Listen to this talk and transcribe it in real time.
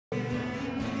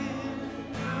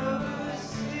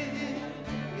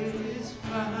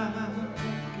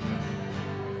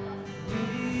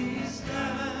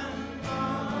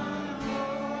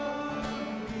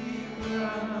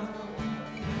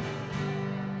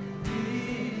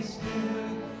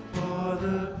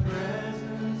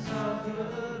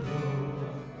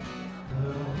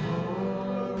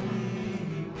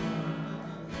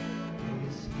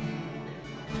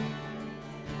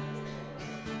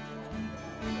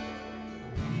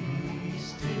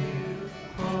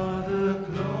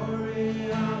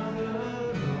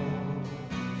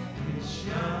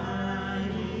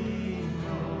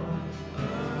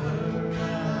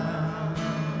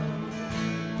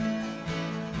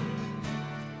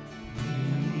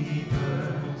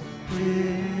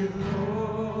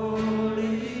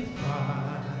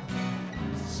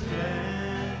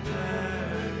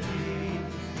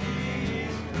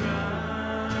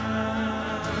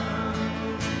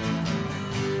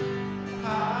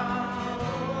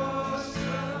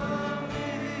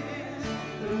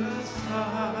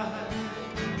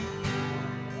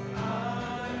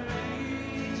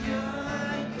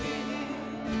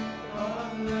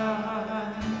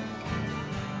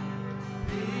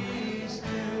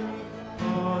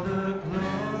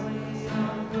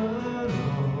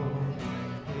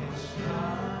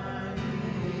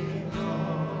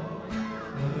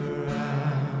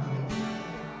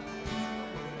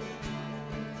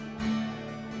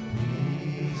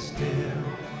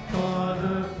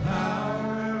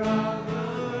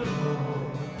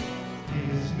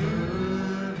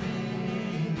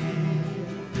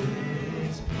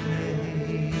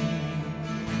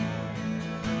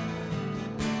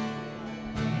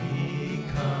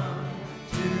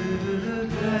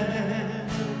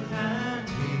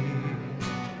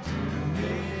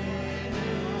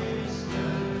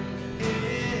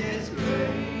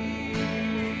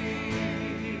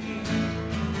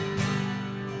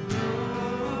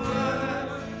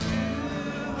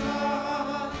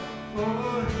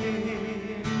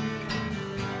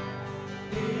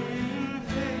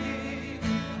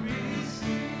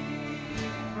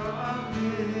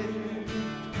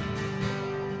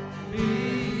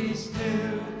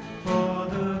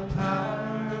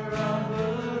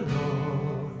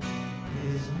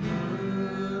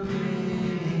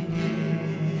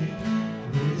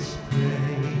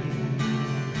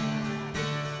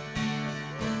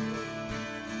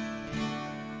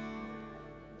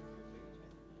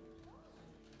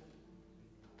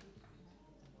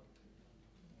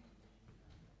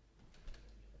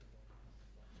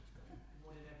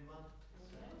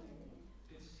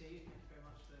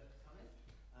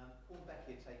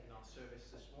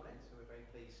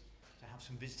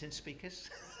Some visiting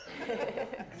speakers.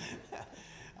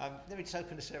 Let me just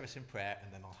open the service in prayer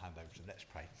and then I'll hand over to them. Let's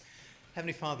pray.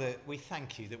 Heavenly Father, we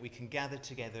thank you that we can gather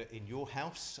together in your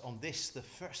house on this, the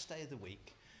first day of the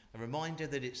week, a reminder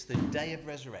that it's the day of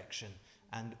resurrection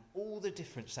and all the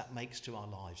difference that makes to our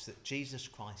lives, that Jesus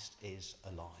Christ is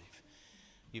alive.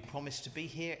 You promise to be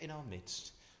here in our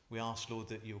midst. We ask, Lord,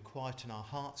 that you'll quieten our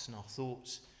hearts and our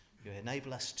thoughts. You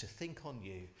enable us to think on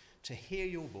you, to hear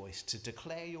your voice, to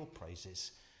declare your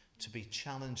praises, to be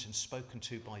challenged and spoken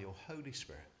to by your Holy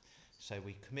Spirit. So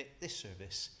we commit this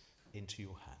service into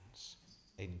your hands.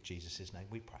 In Jesus' name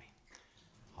we pray.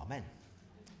 Amen.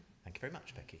 Thank you very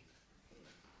much, Becky.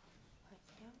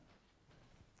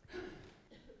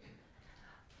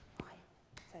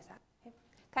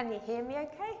 Can you hear me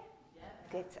okay? Yeah.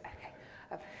 Good,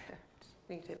 okay. Just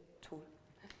need a tool.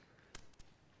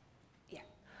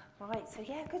 Right, so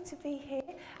yeah, good to be here.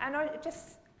 And I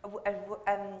just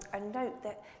a note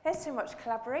that there's so much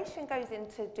collaboration goes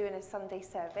into doing a Sunday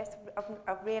service.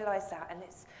 I've realised that, and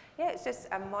it's just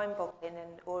mind-boggling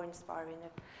and awe-inspiring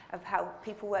of how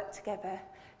people work together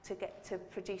to get to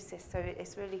produce this. So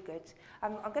it's really good.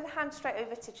 I'm going to hand straight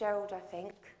over to Gerald, I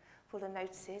think, for the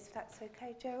notices. If that's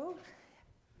okay, Gerald.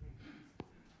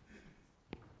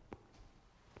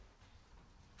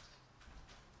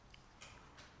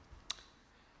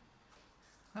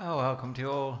 Oh, welcome to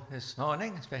you all this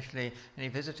morning, especially any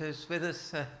visitors with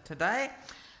us today.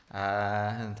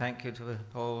 And thank you to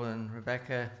Paul and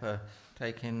Rebecca for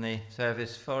taking the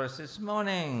service for us this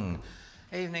morning.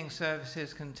 Evening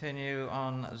services continue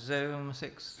on Zoom,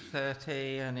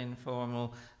 6:30, an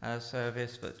informal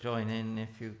service, but join in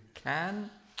if you can.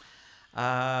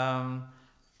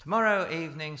 Tomorrow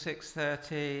evening,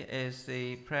 6:30, is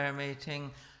the prayer meeting.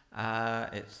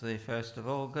 It's the 1st of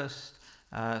August.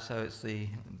 So it's the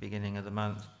beginning of the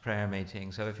month prayer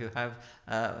meeting. So if you have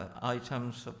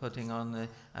items for putting on the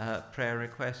prayer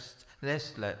request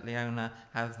list, let Leona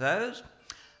have those.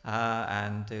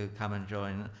 And do come and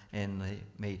join in the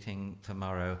meeting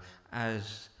tomorrow.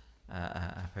 As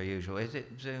per usual. Is it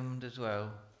zoomed as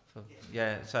well?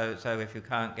 Yeah, so if you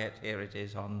can't get here, it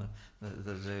is on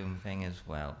the Zoom thing as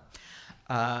well.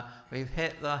 We've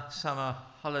hit the summer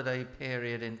holiday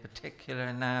period in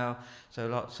particular now, so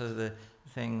lots of the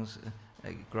things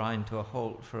grind to a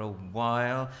halt for a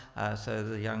while, so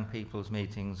the young people's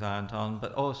meetings aren't on,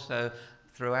 but also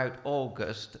throughout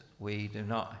August we do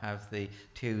not have the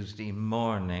Tuesday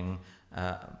morning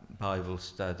Bible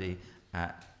study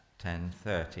at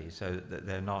 10:30, so that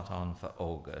they're not on for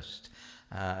August.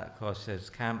 Of course, there's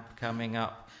camp coming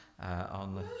up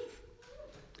on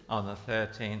the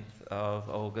 13th of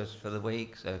August for the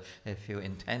week, so if you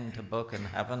intend to book and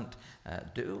haven't,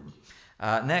 do.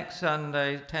 Next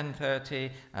Sunday, 10:30,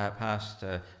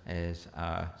 Pastor is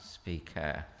our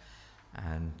speaker.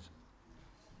 And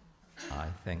I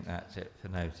think that's it for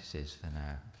notices for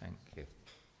now. Thank you.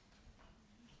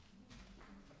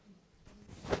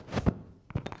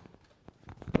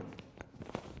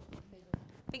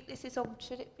 I think this is on,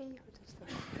 should it be?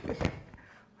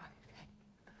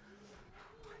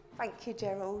 Thank you,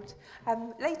 Gerald.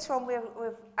 Later on,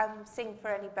 we'll sing for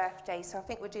any birthday, so I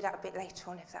think we'll do that a bit later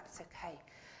on, if that's okay.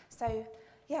 So,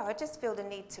 yeah, I just feel the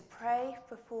need to pray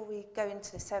before we go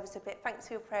into the service a bit. Thanks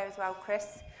for your prayer as well,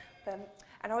 Chris.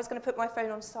 And I was going to put my phone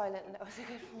on silent, and that was a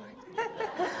good reminder.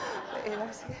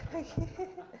 Thank you.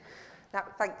 Now,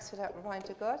 thanks for that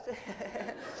reminder, God.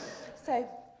 So,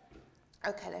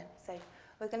 okay then. So,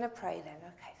 we're going to pray then.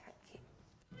 Okay, thank you.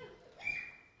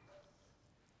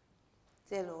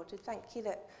 Dear Lord, we thank you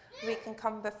that we can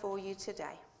come before you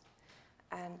today,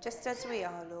 and just as we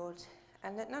are, Lord,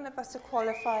 and that none of us are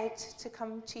qualified to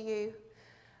come to you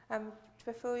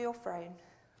before your throne.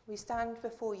 We stand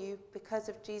before you because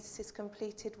of Jesus'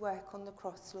 completed work on the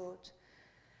cross, Lord,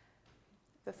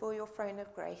 before your throne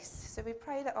of grace. So we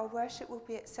pray that our worship will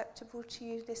be acceptable to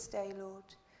you this day,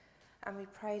 Lord, and we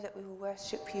pray that we will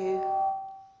worship you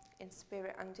in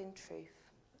spirit and in truth.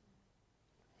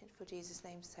 For Jesus'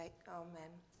 name's sake,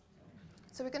 amen.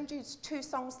 So we're going to do 2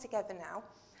 songs together now,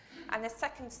 and the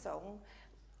second song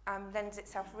lends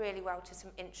itself really well to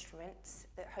some instruments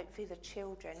that hopefully the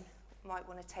children might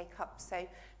want to take up. So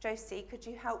Josie, could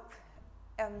you help,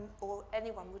 or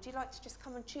anyone, would you like to just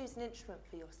come and choose an instrument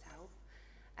for yourself,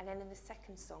 and then in the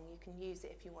second song you can use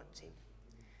it if you want to.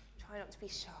 Try not to be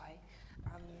shy.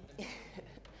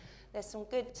 There's some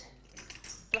good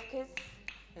blockers.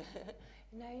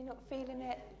 No, you're not feeling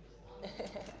it.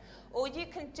 Or you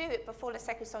can do it before the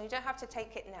second song. You don't have to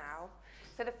take it now.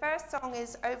 So the first song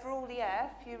is Over All the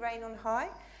Earth, You Reign on High.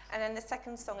 And then the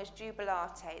second song is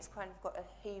Jubilate. It's kind of got a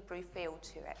Hebrew feel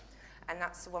to it. And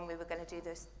that's the one we were going to do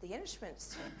the instruments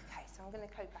to. Okay, so I'm going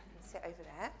to go back and sit over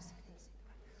there. So we can see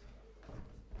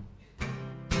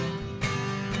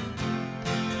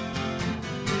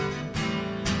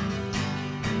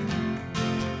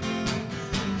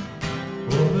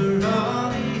Over all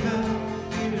the earth,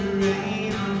 you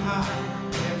reign on high.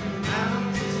 Every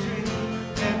mountain stream,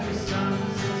 every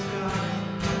sunset sky.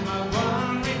 My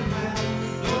one request,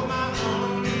 Lord, my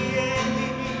only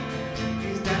aim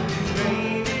is that you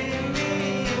reign in me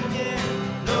again.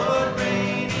 Lord,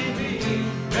 reign in me,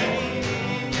 reign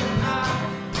in your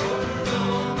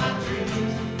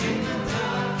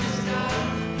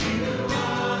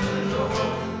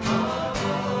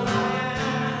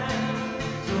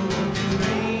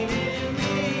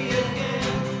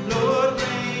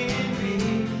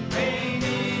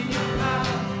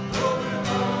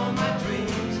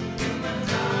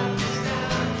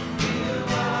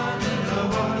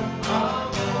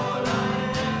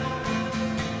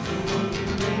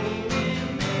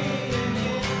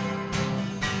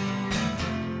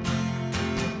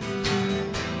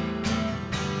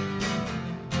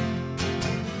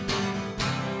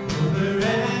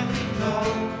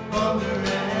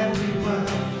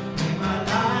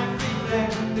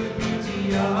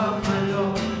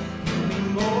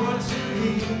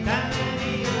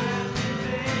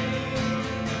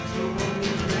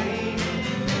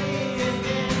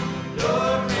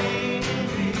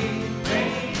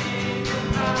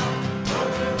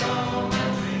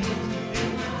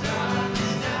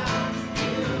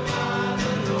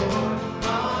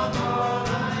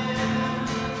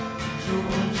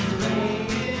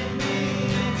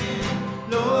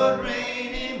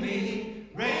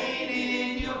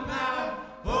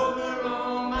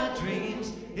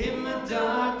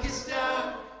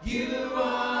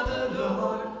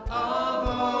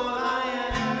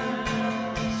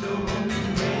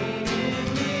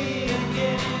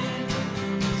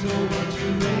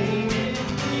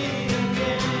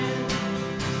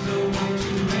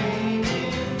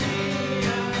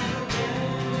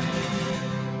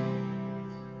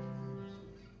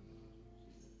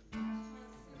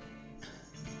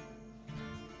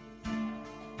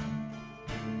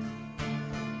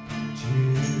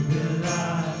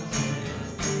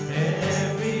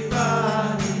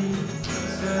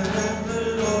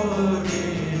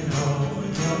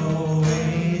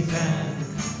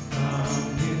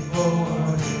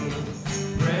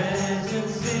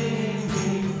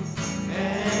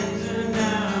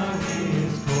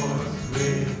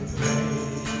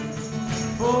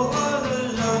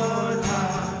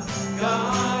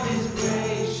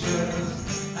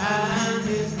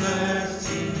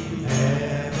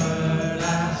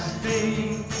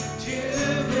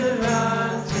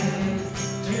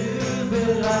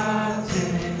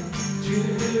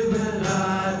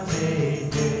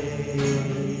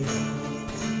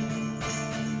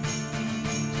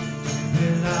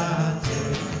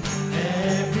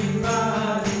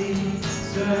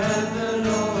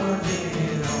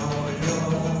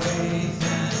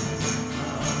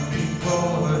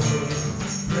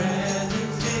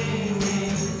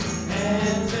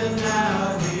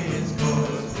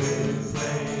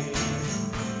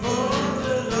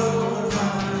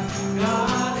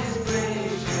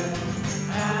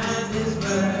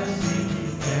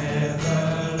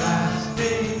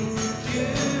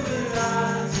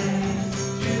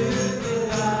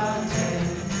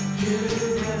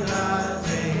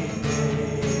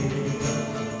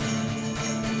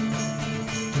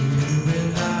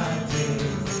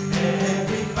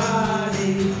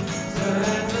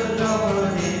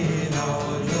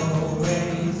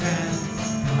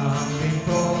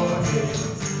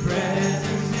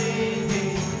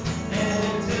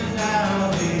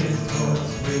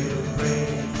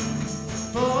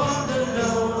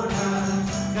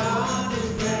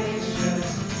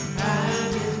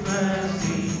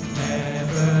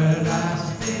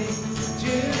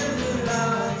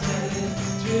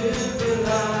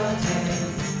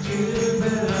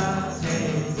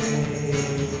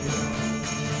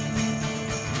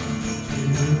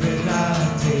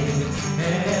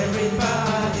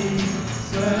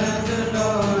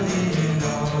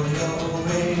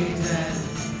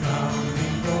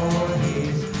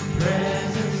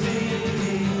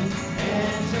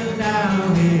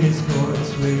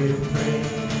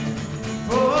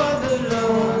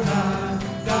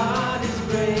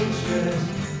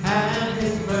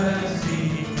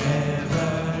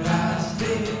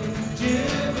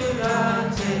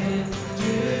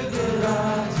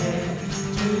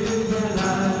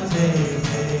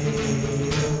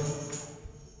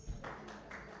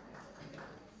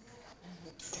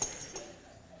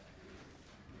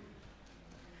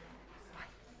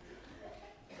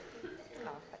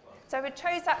I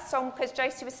chose that song because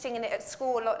Josie was singing it at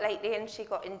school a lot lately and she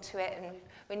got into it, and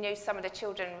we knew some of the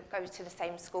children go to the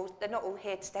same school. They're not all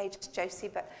here today, just Josie,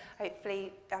 but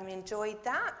hopefully enjoyed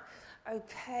that.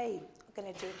 Okay, I'm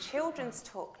going to do a children's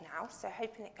talk now, so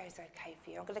hoping it goes okay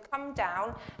for you. I'm going to come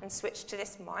down and switch to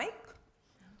this mic.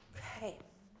 Okay.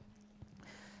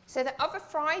 So the other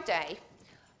Friday,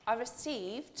 I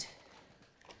received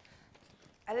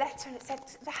a letter and it said,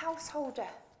 the householder.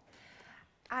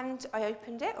 And I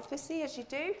opened it, obviously, as you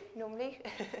do, normally.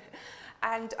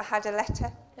 And I had a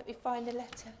letter. Let me find the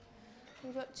letter.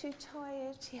 I got too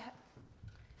tired yet.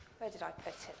 Where did I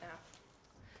put it now?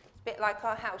 It's a bit like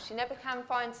our house. You never can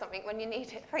find something when you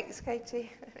need it. Thanks,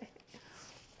 Katie.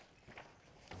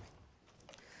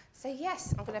 So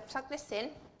yes, I'm going to plug this in.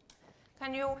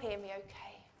 Can you all hear me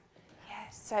okay? Yeah,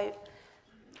 so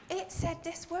it said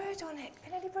this word on it.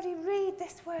 Can anybody read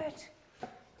this word?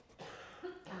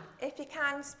 If you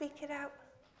can, speak it out.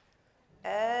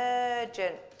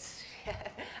 Urgent.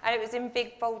 And it was in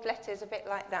big, bold letters, a bit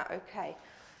like that, okay.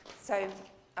 So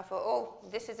I thought, oh,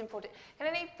 this is important. Can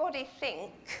anybody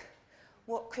think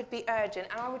what could be urgent?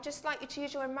 And I would just like you to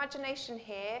use your imagination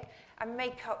here and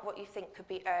make up what you think could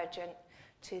be urgent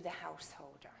to the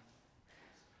householder.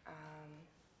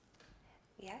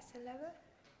 Yes, hello?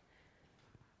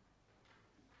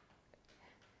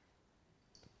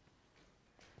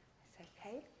 It's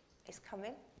okay. It's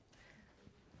coming.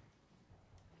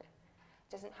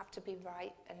 Doesn't have to be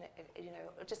right, and you know,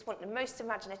 I just want the most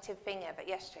imaginative thing ever.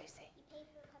 Yes, Josie. You paid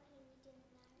for a puppy and you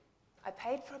didn't know. I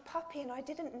paid for a puppy and I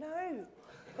didn't know.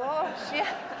 Gosh,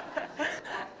 yeah.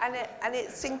 and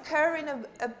it's incurring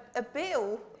a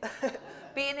bill,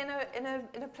 being in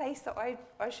a place that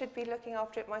I should be looking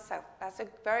after it myself. That's a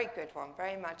very good one,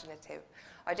 very imaginative.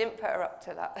 I didn't put her up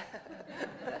to that.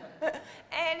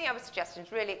 Any other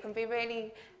suggestions? Really, it can be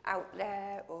really out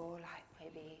there, or like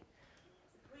maybe.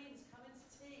 Queen's coming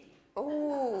to tea.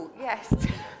 Oh, yes.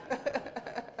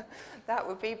 That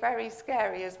would be very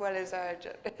scary as well as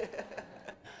urgent.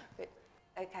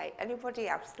 Okay, anybody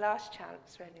else? Last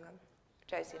chance for anyone.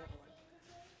 Josie, another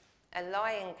one. A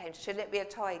lion came. Shouldn't it be a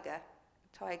tiger?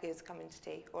 A tiger's coming to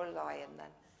tea, or a lion then?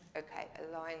 Okay,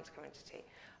 a lion's coming to tea.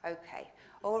 Okay,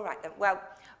 all right then. Well,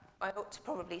 I ought to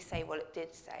probably say what it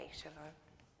did say, shall I?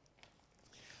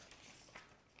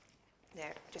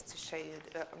 There, just to show you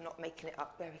that I'm not making it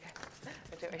up. There we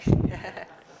go.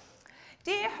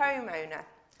 Dear homeowner,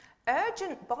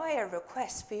 urgent buyer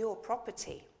request for your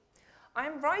property. I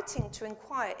am writing to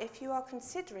inquire if you are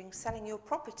considering selling your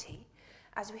property,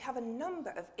 as we have a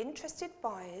number of interested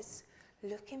buyers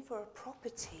looking for a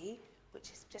property,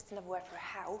 which is just another word for a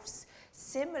house,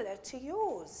 similar to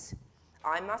yours.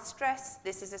 I must stress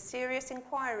this is a serious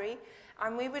inquiry,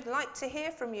 and we would like to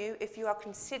hear from you if you are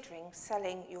considering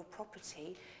selling your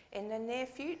property in the near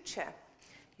future.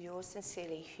 Yours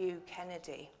sincerely, Hugh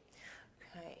Kennedy.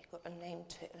 Okay, got a name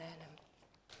to it there.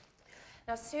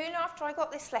 Now, soon after I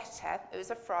got this letter, it was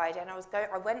a Friday, and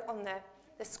I went on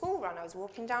the school run. I was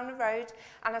walking down the road,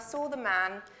 and I saw the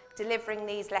man delivering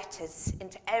these letters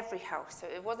into every house. So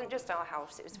it wasn't just our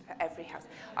house, it was for every house.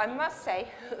 I must say,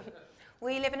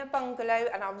 we live in a bungalow,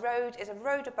 and our road is a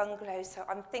road of bungalows, so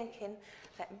I'm thinking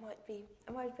that it might be,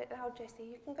 am I a bit loud, Jessie?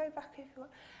 You can go back if you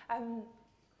want.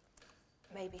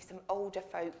 Maybe some older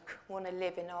folk want to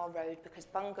live in our road, because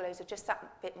bungalows are just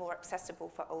that bit more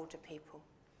accessible for older people.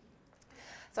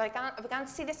 So I began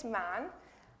to see this man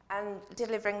and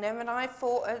delivering them, and I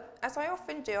thought, as I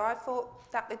often do, I thought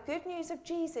that the good news of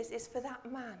Jesus is for that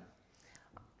man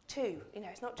too. You know,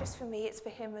 it's not just for me, it's for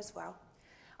him as well.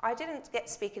 I didn't get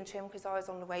speaking to him because I was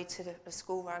on the way to the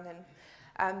school run,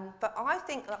 but I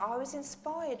think that I was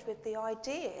inspired with the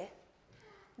idea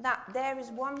that there is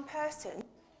one person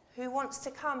who wants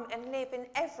to come and live in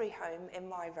every home in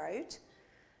my road.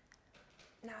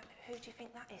 Now, who do you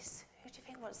think that is? Who do you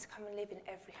think wants to come and live in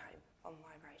every home on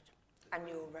my road and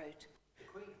your road? The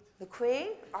Queen. The Queen?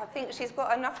 I think she's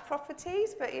got enough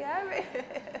properties, but yeah.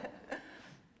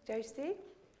 Josie?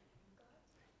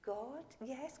 God?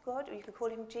 Yes, God. Or you could call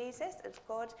him Jesus as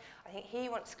God. I think he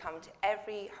wants to come to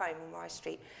every home on my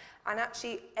street, and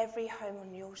actually every home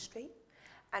on your street.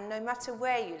 And no matter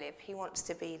where you live, he wants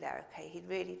to be there, okay? He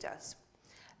really does.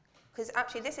 Because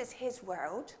actually this is his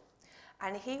world,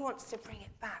 and he wants to bring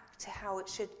it back to how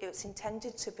it's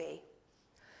intended to be.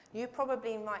 You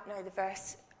probably might know the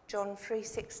verse John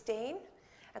 3:16.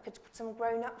 Could some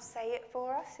grown-ups say it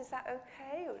for us? Is that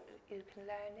okay? Or you can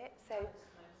learn it. So,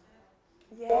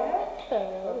 yeah.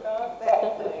 For God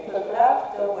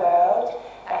loved the world,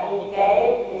 and he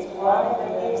gave his one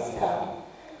and only Son,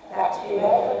 that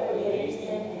whoever believes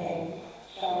in him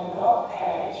shall not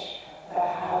perish, but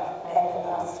have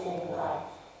everlasting life.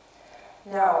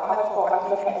 Now, I thought I'd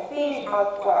look at Ephesians, I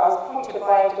was prompted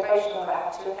by a devotional that I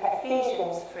had to look at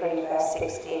Ephesians 3, verse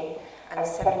 16 and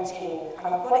 17. And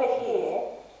I've got it here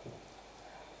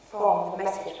from the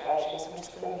Message version, so I'm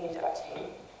just going to read that to you.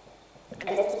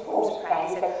 And this is Paul's prayer.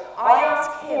 He said, I ask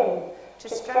him to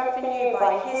strengthen you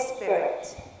by his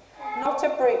Spirit, not a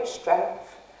brute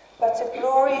strength, but a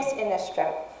glorious inner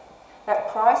strength, that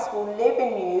Christ will live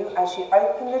in you as you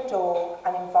open the door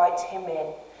and invite him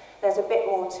in. There's a bit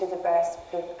more to the verse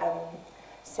of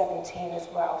 17 as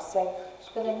well. So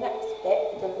for the next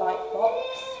bit, the light box.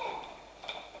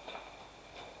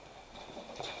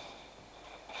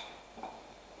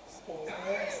 Excuse me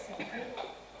a second.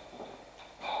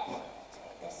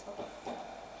 Take this off.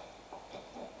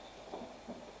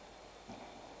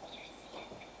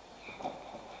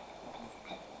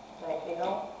 Moving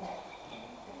on.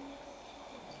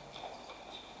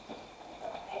 A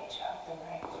picture of the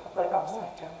road. I've got it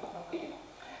upside down.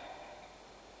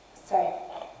 So,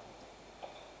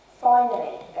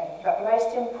 finally then, but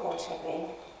most importantly,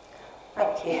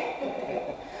 thank you,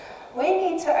 we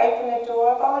need to open the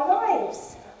door of our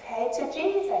lives, okay, to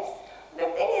Jesus. The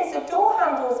thing is, the door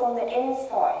handle's on the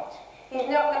inside. He's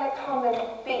not going to come and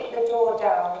beat the door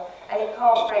down, and he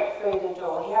can't break through the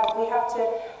door. We have to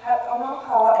have on our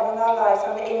heart and on our lives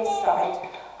on the inside,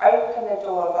 open the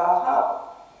door of our heart.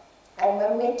 And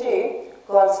when we do,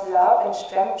 God's love and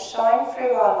strength shine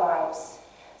through our lives,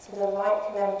 so the light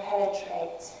can then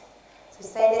penetrate. So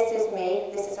say, this is me,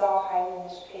 this is our home in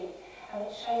the street. And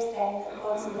it shows then that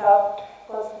God's love,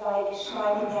 God's light is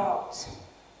shining out.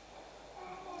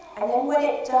 And then when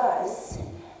it does,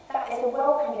 that is a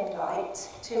welcoming light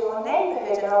to our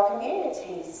neighbourhood and our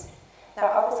communities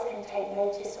that others can take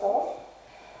notice of.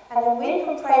 And then we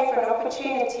can pray for an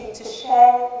opportunity to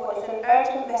share what is an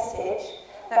urgent message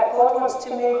that God wants to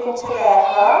move into their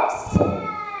hearts,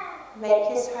 make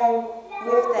his home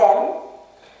with them,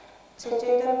 to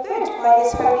do them good by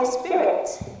his Holy Spirit.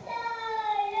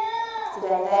 So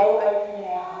then they will open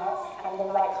their hearts, and the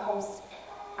light comes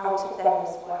out of them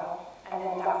as well. And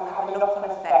then that will have a knock-on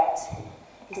effect.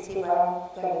 You see where I'm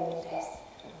going with this.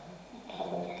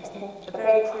 A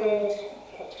very crude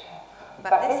picture.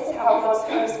 But this is how God's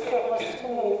Holy Spirit wants to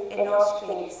move in our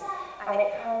streets, and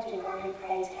it can do when we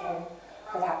praise him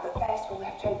for that. But first we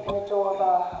have to open the door of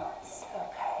our hearts.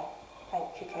 Okay.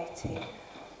 Thank you, Katie.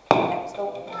 Next,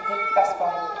 that's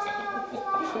fine.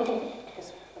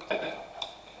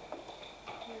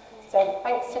 So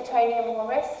thanks to Tony and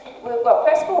Morris. Well,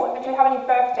 first of all, do you have any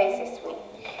birthdays this week?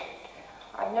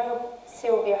 I know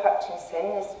Sylvia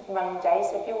Hutchinson is Monday,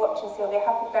 so if you're watching Sylvia,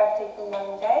 happy birthday for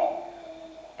Monday.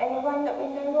 Anyone that we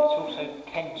know of? It's also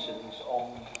Kenton's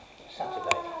on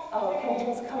Saturday. Oh,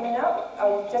 Kenton's coming up.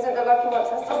 Oh, it doesn't look like he wants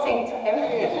us to sing to him.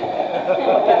 I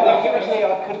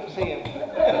couldn't see him.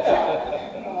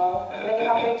 Oh, many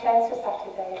happy returns for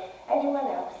Saturday. Anyone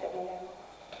else that we know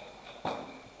of?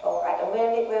 All right, and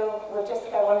we'll just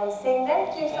go on and sing then.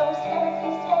 Do songs together,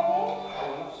 please, Tony.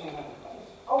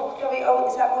 Oh, sorry. Oh,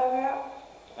 is that where we're at?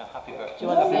 No, happy birthday. Do you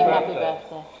want to sing happy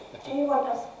birthday? Do you want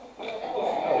us? Yeah.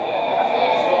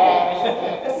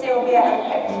 For Sylvia and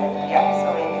Hector. Yeah,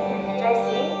 sorry.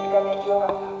 Josie, then you're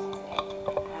up.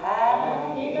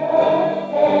 Happy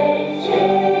birthday to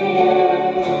you.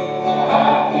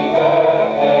 Happy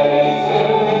birthday to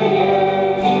you.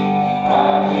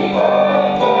 Happy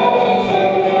birthday to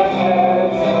you.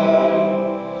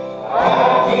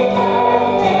 Happy birthday to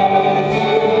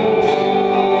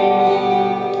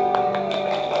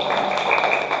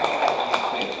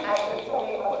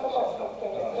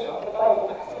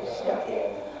you.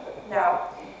 Now,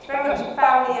 it's very much a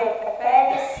family affair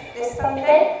this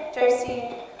Sunday. Josie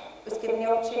was given the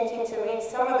opportunity to read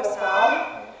some of a psalm,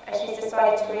 and she's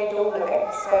decided to read all of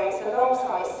it. So it's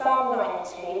alongside Psalm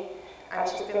 90, and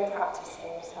she's been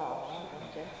practicing. So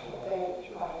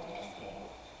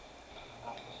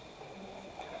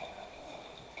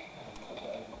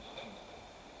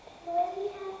Lord, you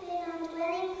have been our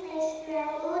dwelling place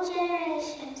throughout all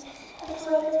generations.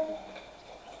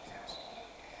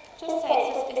 just say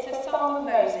it's a Psalm of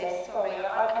Moses. Sorry,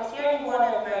 it's the only one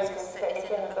of Moses that is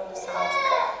in the book of Psalms.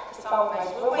 The Psalm of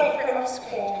Moses. We'll wait for it on the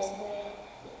screen.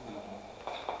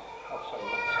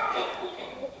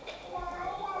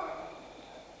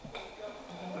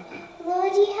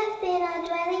 Lord, you have been our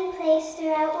dwelling place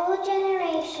throughout all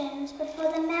generations.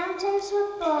 Before the mountains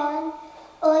were born,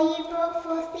 or you brought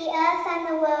forth the earth and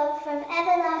the world, from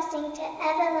everlasting to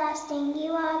everlasting,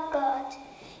 you are God.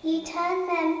 You turn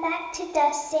men back to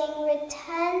dust, saying,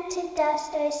 return to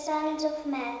dust, O sons of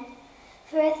men.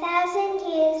 For 1,000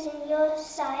 years in your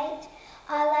sight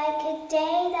are like a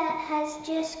day that has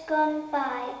just gone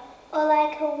by, or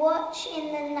like a watch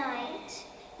in the night.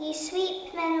 You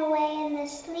sweep men away in the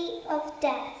sleep of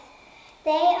death.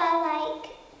 They are like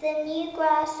the new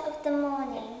grass of the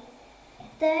morning.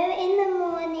 Though in the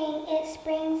morning it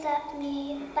springs up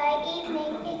new, by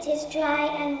evening it is dry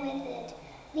and withered.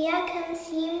 We are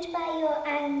consumed by your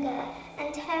anger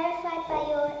and terrified by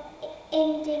your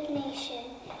indignation.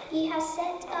 You have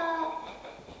set our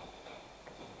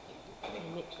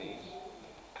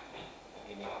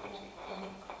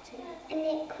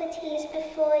iniquities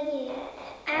before you,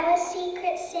 our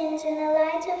secret sins in the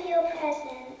light of your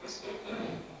presence.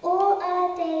 All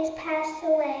our days pass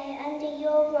away under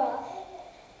your wrath.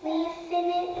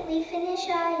 We finish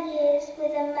our years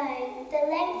with a moan. The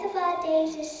length of our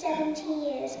days is 70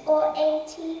 years, or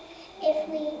 80 if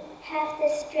we have the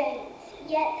strength.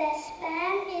 Yet their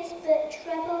span is but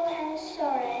trouble and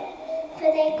sorrow,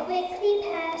 for they quickly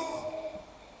pass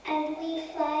and we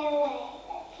fly away.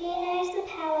 Who knows the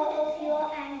power of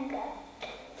your anger?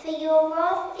 For your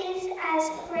wrath is as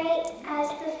great as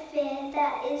the fear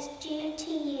that is due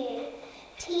to you.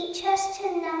 Teach us to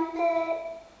number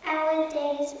our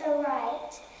days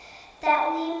aright,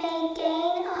 that we may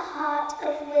gain a heart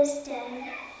of wisdom.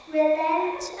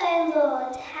 Relent, O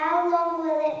Lord, how long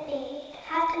will it be?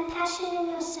 Have compassion on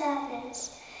your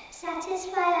servants.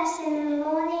 Satisfy us in the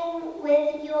morning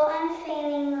with your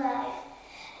unfailing love,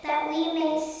 that we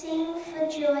may sing for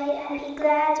joy and be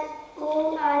glad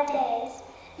all our days.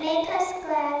 Make us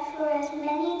glad for as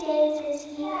many days as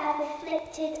you have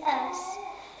afflicted us,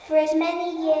 for as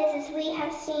many years as we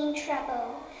have seen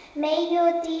trouble. May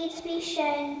your deeds be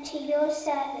shown to your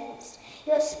servants,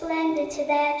 your splendor to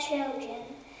their children.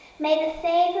 May the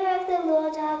favor of the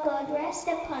Lord our God rest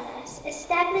upon us.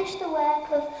 Establish the work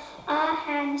of our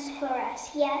hands for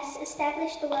us. Yes,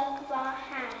 establish the work of our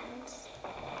hands.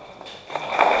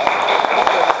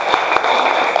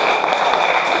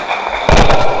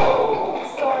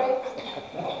 Sorry.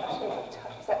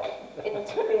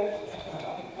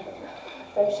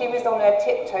 So she was on her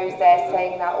tiptoes there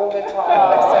saying that all the time.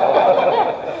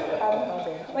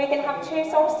 We're going to have two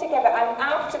songs together, and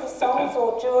after the songs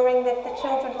or during the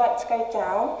children would like to go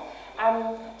down.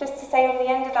 Just to say on the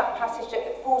end of that passage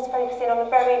that Paul's focusing on the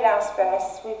very last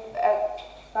verse,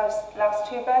 last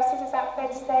two verses, is that fair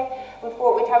to say? We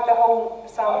thought we'd have the whole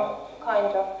psalm,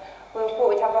 kind of. We thought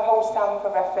we'd have the whole psalm for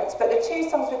reference. But the two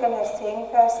songs we're going to sing,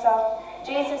 first are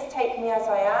Jesus, Take Me As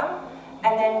I Am,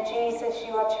 and then Jesus,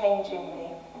 You Are Changing Me.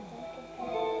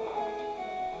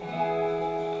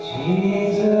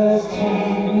 Jesus,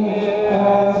 take me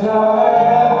as I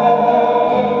am.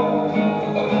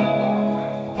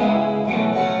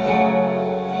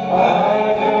 I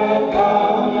can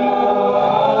come no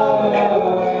other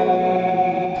way.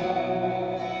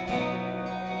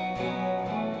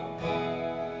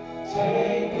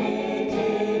 Take me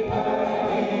deeper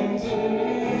into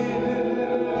you.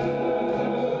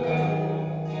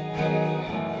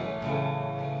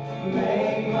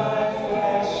 Make my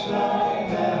flesh like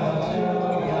melt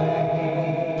away.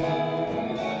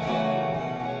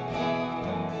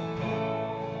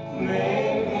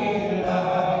 Make me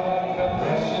like a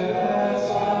precious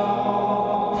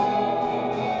stone,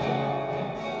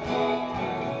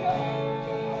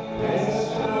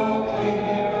 crystal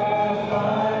clear,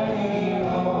 finely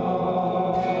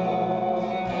whole.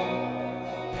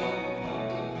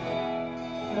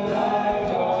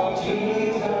 Life of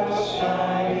Jesus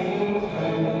shining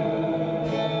through,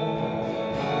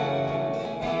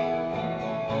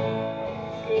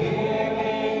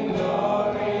 giving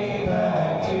glory back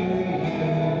to you.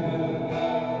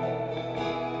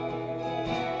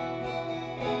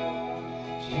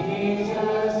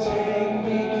 Jesus, take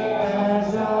me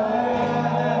as I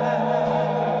am.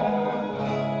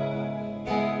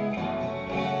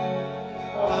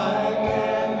 I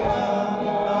can come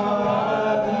no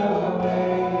other way.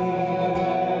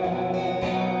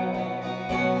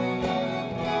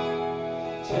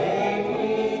 Take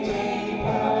me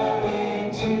deeper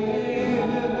into you.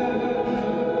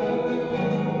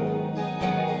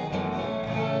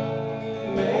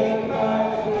 Make my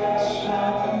flesh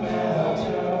like melt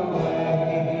away.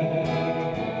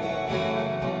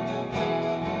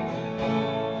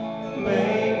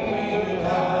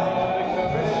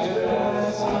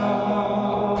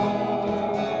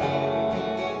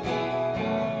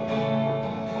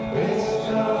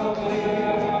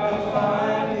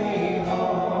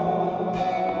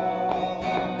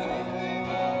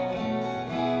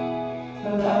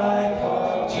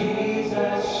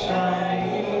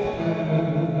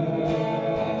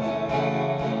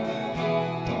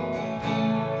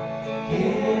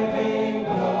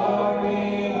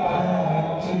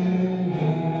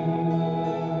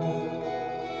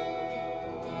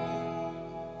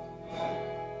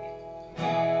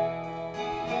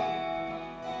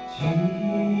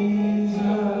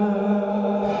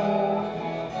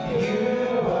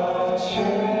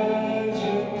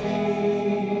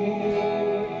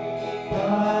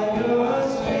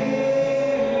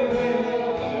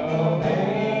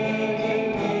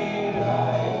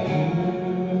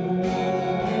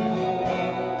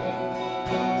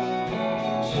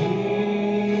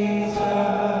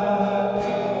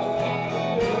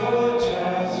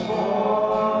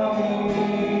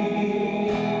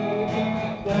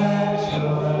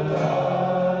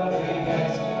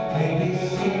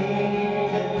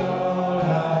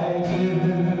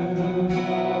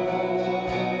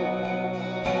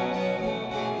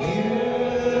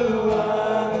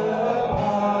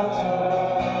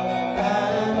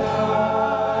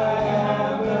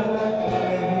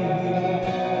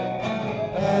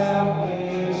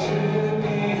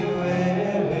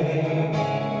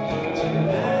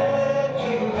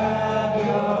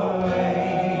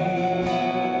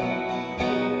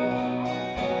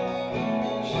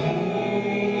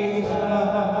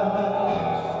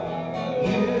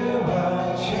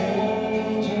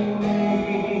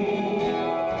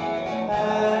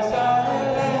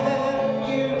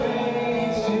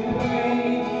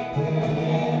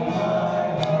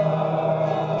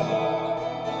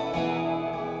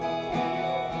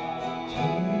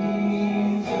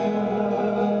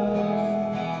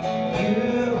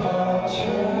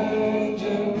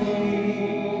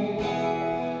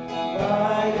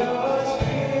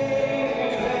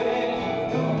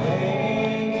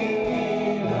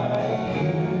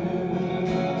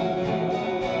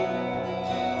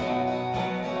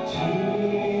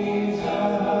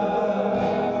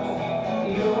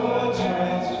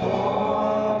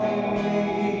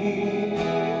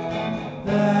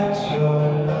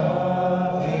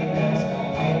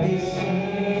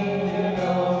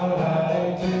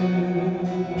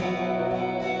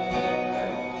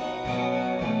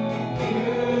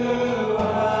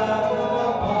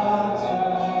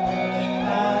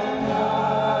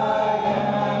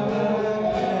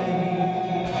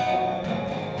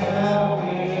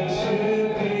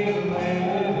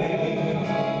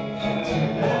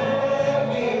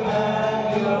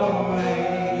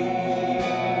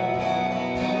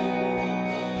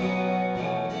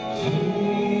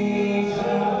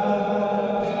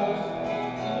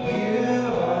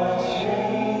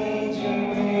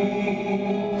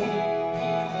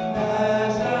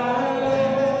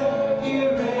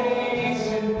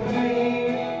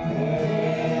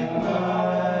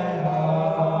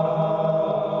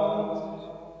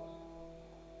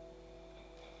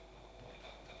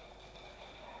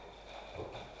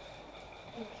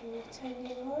 Can you turn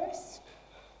your horse?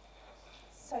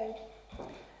 So,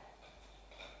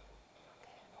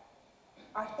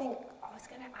 I think I was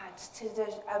going to add to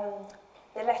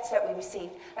the letter that we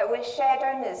received. We're shared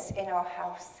owners in our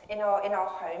house, in our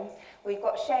home. We've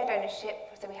got shared ownership,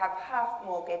 so we have half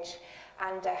mortgage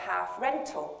and half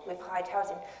rental with Hyde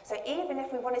Housing. So even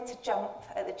if we wanted to jump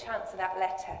at the chance of that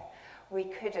letter, we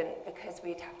couldn't, because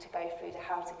we'd have to go through the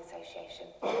housing association.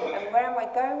 And where am I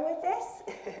going with this?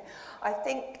 I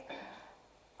think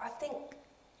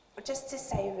just to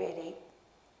say really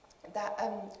that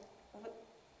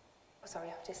sorry,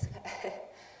 I've just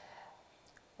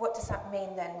what does that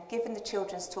mean then, given the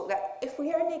children's talk, that if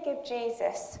we only give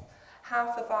Jesus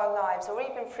half of our lives, or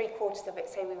even 3/4 of it,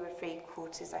 say we were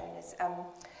 3/4 owners,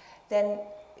 then,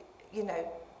 you know,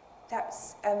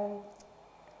 that's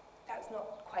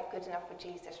not quite good enough for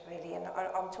Jesus, really. And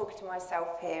I'm talking to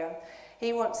myself here.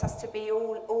 He wants us to be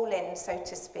all in, so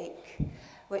to speak,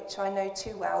 which I know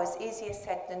too well is easier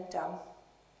said than done.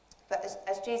 But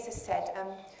as Jesus said,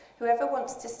 whoever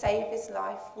wants to save his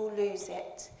life will lose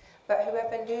it, but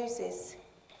whoever loses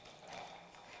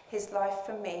his life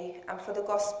for me and for the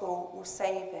gospel will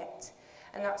save it.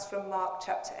 And that's from Mark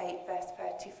chapter 8, verse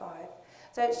 35.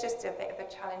 So it's just a bit of a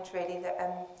challenge, really,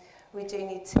 that we do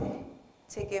need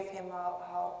to give him our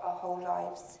whole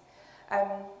lives.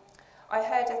 I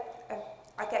heard,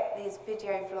 I get these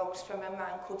video vlogs from a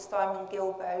man called Simon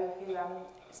Gilbo, who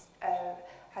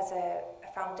has a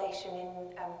foundation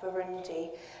in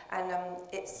Burundi, and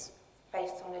it's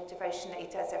based on a devotion that he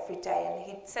does every day, and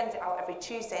he sends it out every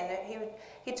Tuesday. And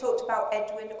he talked about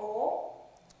Edwin Orr,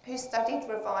 who studied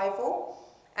revival,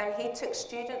 and he took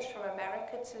students from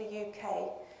America to the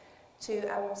UK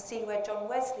to see where John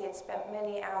Wesley had spent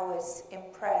many hours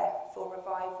in prayer for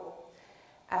revival.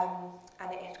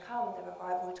 And it had come, the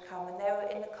revival had come, and there were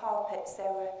in the carpets,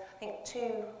 there were, I think,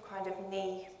 2 kind of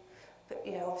knee, but,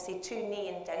 you know, obviously 2 knee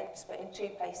indents, but in 2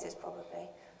 places probably.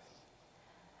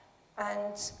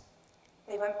 And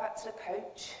they went back to the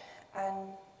coach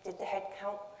and did the head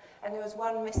count, and there was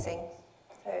 1 missing.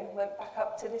 So he went back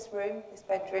up to this room, this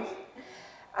bedroom,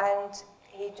 and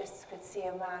he just could see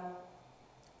a man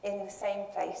in the same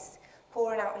place,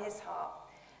 pouring out his heart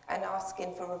and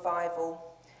asking for revival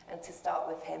and to start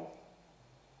with him.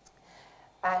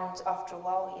 And after a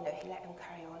while, you know, he let him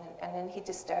carry on, and then he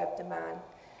disturbed the man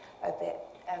a bit,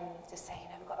 just saying, you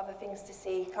know, we've got other things to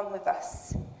see, come with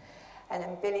us. And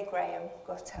then Billy Graham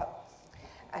got up,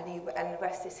 and the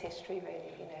rest is history,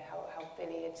 really, you know, how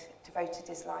Billy had devoted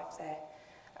his life there.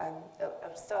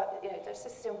 Start, you know, just a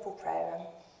simple prayer,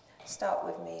 start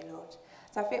with me, Lord.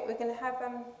 So I think we're going to have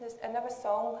there's another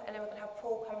song, and then we're going to have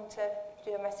Paul come to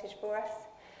do a message for us.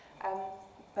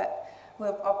 But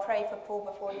I'll pray for Paul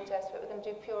before he does, but we're going to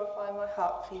do Purify My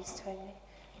Heart, please, Tony.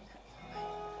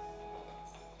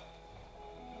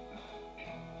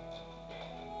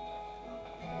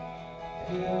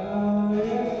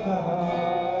 Purify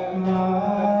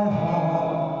my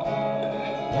heart,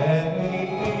 let me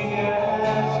be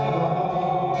as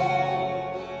gold,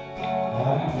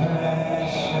 and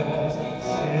precious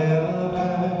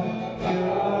silver.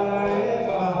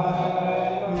 Purify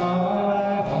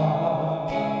my heart,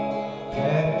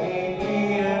 let me be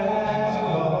as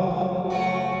gold,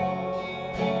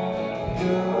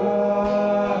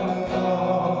 pure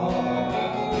gold,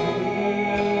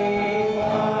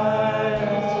 refines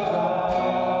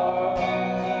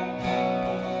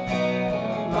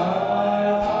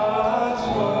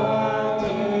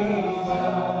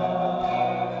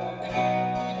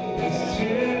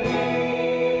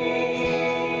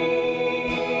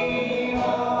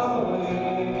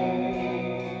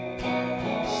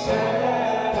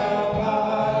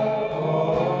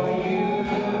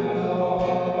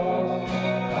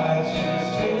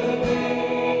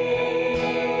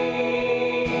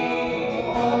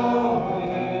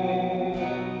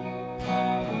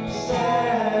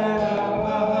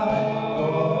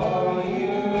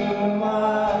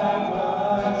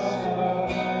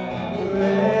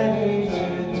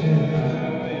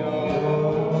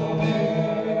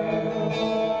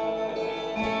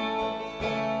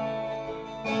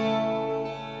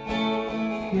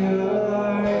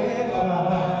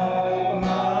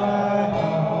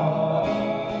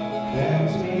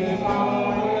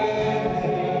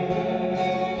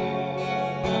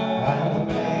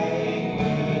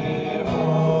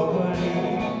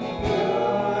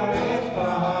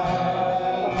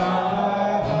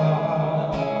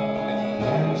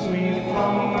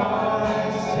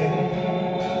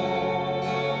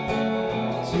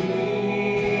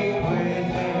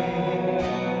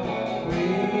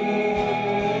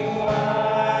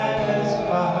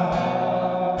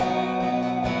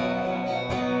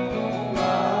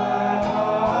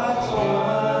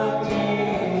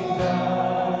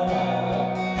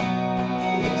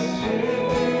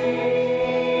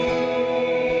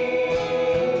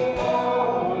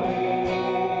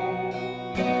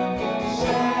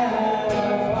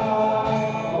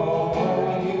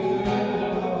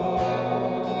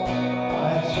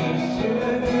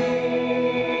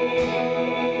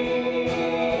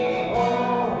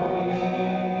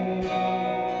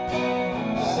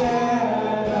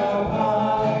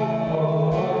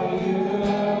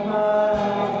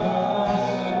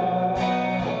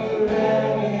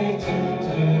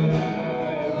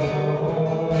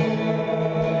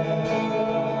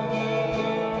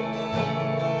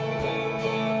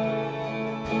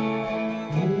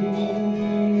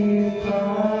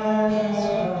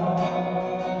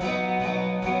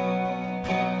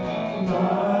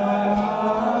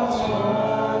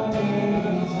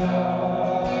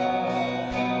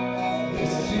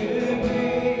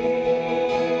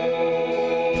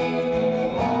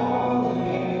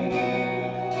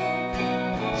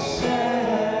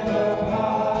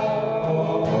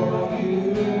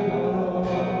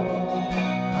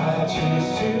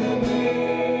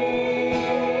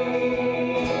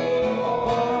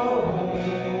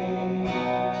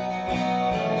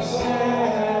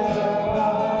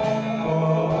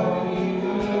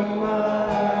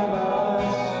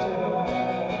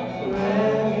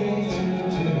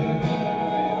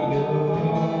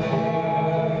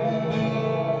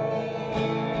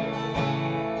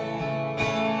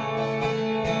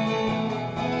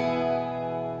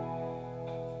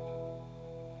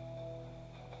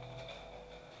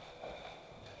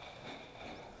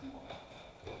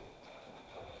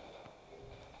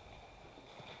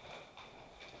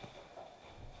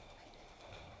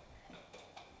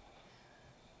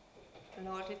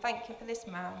Lord, we thank you for this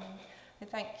man. We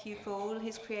thank you for all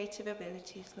his creative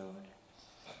abilities, Lord,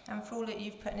 and for all that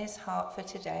you've put in his heart for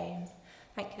today. And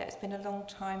thank you that it's been a long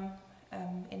time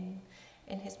in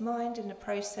his mind, in the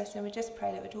process, and we just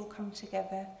pray that it would all come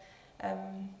together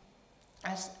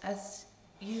as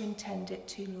you intend it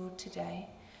to, Lord, today.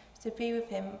 So be with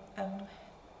him,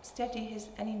 steady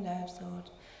any nerves,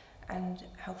 Lord, and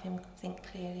help him think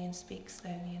clearly and speak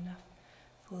slowly enough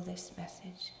for this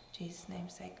message. In Jesus'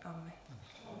 name's sake, amen.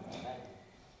 Amen.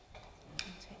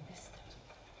 I'll take this.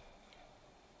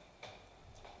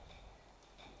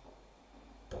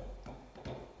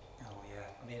 Oh yeah,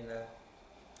 I mean,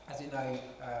 as you know,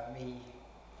 me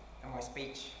and my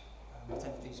speech, I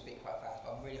tend to speak quite fast,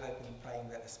 but I'm really hoping and praying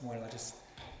that this morning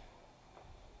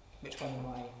which one am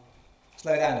I?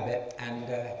 Slow down a bit and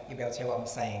you'll be able to hear what I'm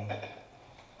saying.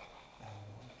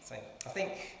 So I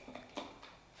think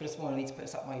for this morning I need to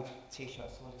put up my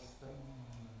t-shirt, so I'll just...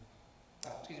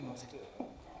 excuse me, one second.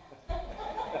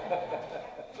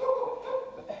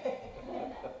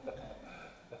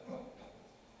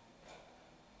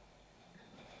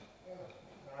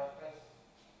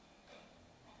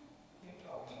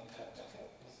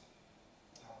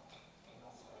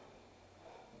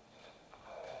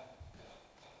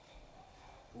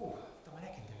 Ooh, got my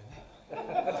neck in doing that.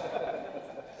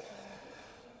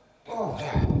 Oh,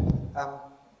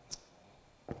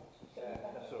 there.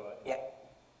 That's all right. Yeah.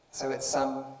 So it's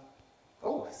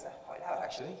it's quite loud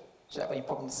actually. Should have any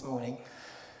problem this morning.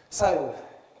 So,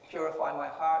 purify my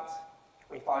heart,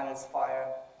 refiner's fire,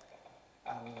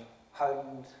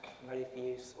 honed, ready for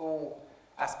use, all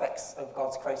aspects of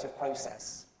God's creative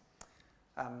process.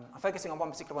 I'm focusing on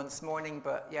one particular one this morning,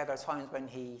 but yeah, there are times when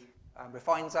he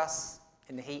refines us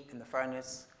in the heat, in the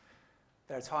furnace.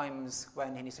 There are times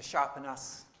when he needs to sharpen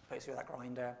us, put us through that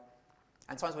grinder,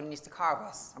 and times when he needs to carve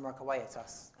us and work away at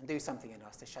us and do something in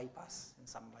us to shape us in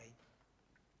some way.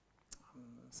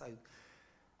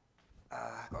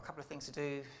 I've got a couple of things to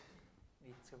do.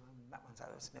 Need to, that one's out,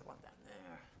 let's submit one down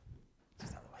there,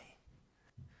 just out of the way.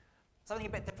 Something a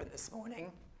bit different this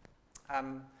morning.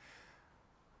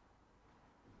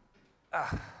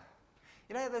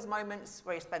 You know those moments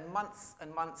where you spend months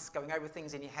and months going over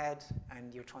things in your head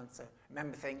and you're trying to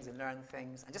remember things and learn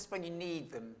things, and just when you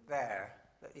need them there,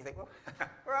 you think, well,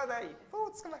 where are they?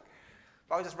 Thoughts, come back.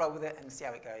 But I'll just roll with it and see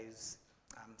how it goes,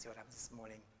 see what happens this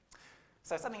morning.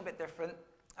 So something a bit different.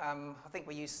 I think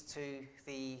we're used to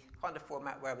the kind of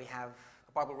format where we have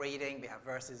a Bible reading, we have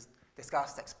verses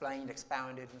discussed, explained,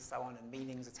 expounded, and so on, and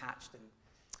meanings attached, and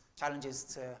challenges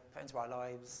to put into our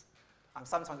lives.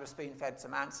 Sometimes we're spoon-fed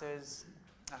some answers.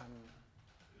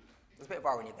 There's a bit of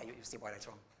irony there, you'll see why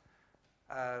later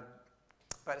on.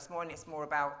 But this morning it's more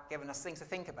about giving us things to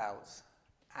think about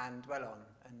and dwell on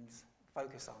and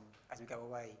focus on as we go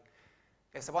away.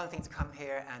 It's the one thing to come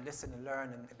here and listen and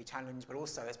learn and be challenged, but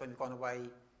also it's when we've gone away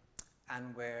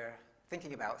and we're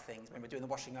thinking about things, when we're doing the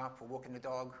washing up or walking the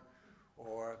dog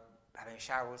or having a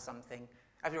shower or something.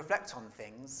 As we reflect on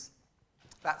things,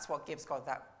 that's what gives God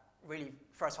that really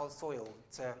fertile soil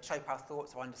to shape our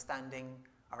thoughts, our understanding,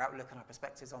 our outlook and our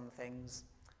perspectives on things,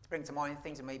 to bring to mind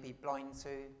things we may be blind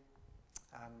to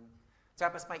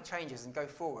help us make changes and go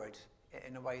forward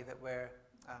in a way that we're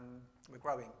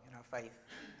growing in our faith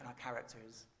and our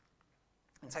characters,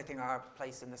 and taking our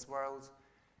place in this world,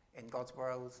 in God's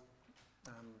world,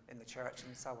 in the church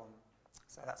and so on.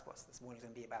 So that's what this morning's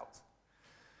going to be about.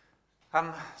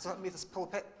 So let me move this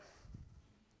pulpit.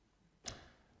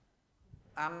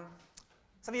 Some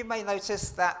of you may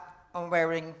notice that I'm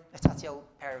wearing a tatty old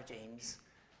pair of jeans,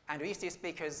 and we used to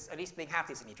speak as at least being half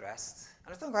decently dressed,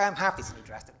 and I think I am half decently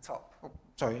dressed at the top. Oh,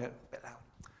 sorry, a bit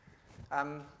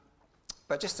loud.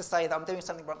 But just to say that I'm doing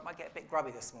something that might get a bit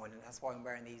grubby this morning, that's why I'm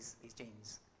wearing these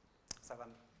jeans. So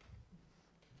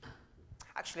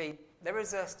actually, there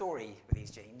is a story with these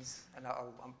jeans, and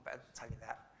I'll better tell you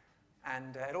that.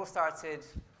 And it all started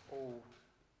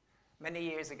many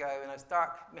years ago in those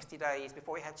dark, misty days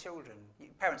before we had children.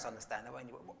 Parents understand that, won't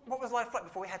you? What was life like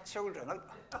before we had children? I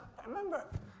remember.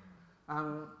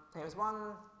 It was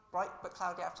one bright but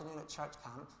cloudy afternoon at church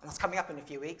camp, and that's coming up in a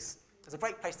few weeks. It's a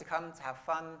great place to come to have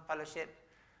fun, fellowship,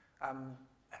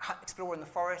 explore in the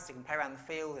forest. You can play around the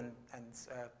field and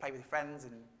play with your friends,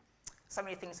 and so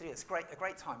many things to do. It's great, a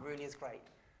great time, really is great.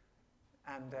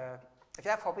 And if you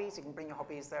have hobbies, you can bring your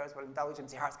hobbies there as well, indulge them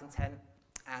to your heart's content.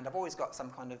 And I've always got some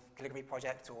kind of calligraphy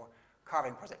project or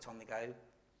carving project on the go.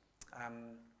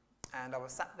 And I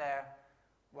was sat there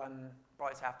one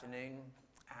bright afternoon,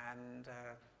 and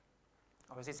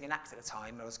I was using an axe at the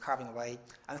time. I was carving away,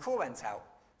 and the call went out.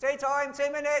 Tea time,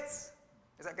 2 minutes.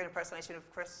 Is that a good impersonation of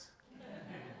Chris?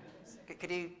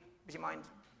 Would you mind?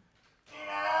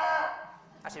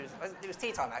 Actually, it was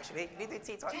tea time, actually. Can you do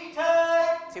tea time? Tea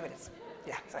time! 2 minutes.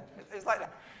 Yeah, so it was like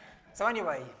that. So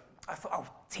anyway, I thought, oh,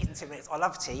 tea in 2 minutes. I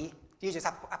love tea. Usually it's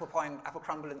apple pie and apple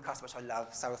crumble and custard, which I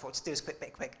love. So I thought, just do this quick.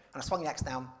 And I swung the axe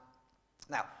down.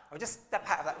 Now, I'll just step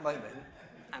out of that moment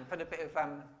and put a bit of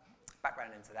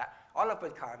background into that. I love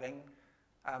wood carving.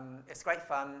 It's great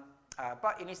fun,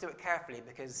 but you need to do it carefully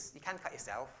because you can cut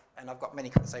yourself, and I've got many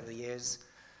cuts over the years.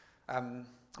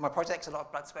 My project's a lot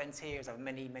of blood, sweat and tears over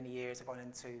many, many years have gone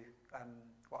into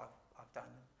what I've done.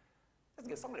 There's a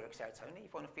good song lyrics there, Tony, if you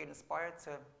want to feel inspired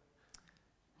to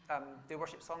do a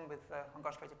worship song with on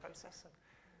God's creative process.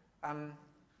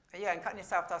 Yeah, and cutting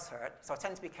yourself does hurt, so I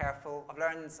tend to be careful. I've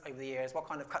learned over the years what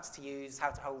kind of cuts to use, how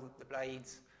to hold the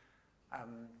blades,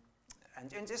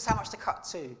 and just how much to cut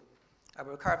too.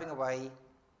 We're carving away.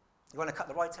 You want to cut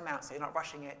the right amount, so you're not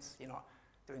rushing it, you're not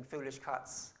doing foolish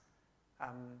cuts,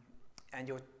 and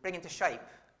you're bringing to shape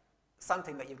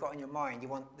something that you've got in your mind you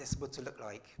want this wood to look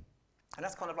like. And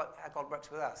that's kind of like how God works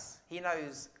with us. He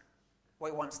knows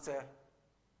what he wants to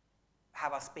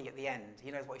have us be at the end.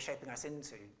 He knows what he's shaping us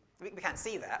into. We can't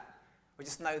see that. We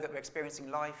just know that we're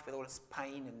experiencing life with all its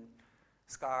pain and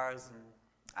scars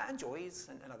and joys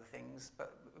and other things.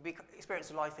 But we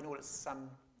experience life in all its kind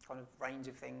of range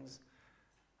of things.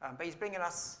 But he's bringing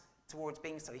us towards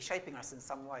being so. He's shaping us in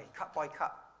some way, cut by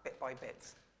cut, bit by bit.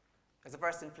 There's a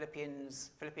verse in Philippians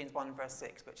 1 verse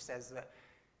 6, which says that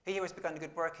he who has begun a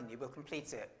good work in you will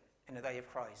complete it in the day of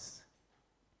Christ.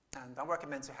 And I work in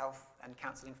mental health and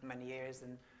counselling for many years,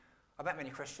 and I've met many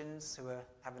Christians who are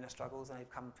having their struggles, and they've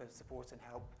come for support and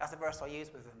help. That's a verse I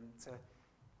use with them to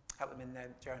help them in their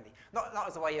journey. Not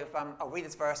as a way of, I'll read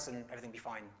this verse and everything will be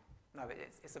fine. No,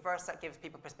 it's a verse that gives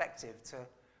people perspective to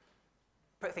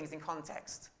put things in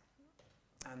context.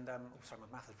 And, oh, sorry,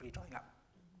 my mouth is really drying up.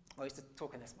 I used to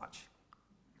talk in this much.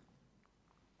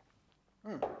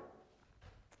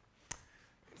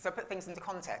 So put things into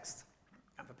context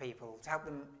for people to help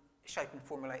them shape and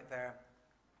formulate their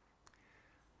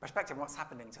perspective on what's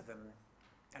happening to them.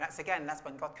 And that's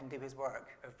when God can do his work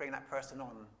of bringing that person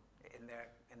on in their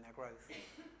growth.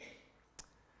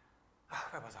 Oh,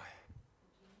 where was I?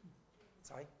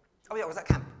 Sorry? Oh yeah, I was at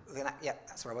camp. Yeah,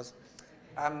 that's where I was.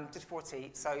 Did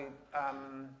 40. So,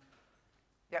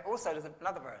 yeah, also there's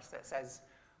another verse that says,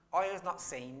 eye has not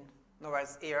seen, nor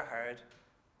has ear heard,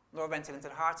 nor have entered into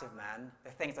the heart of man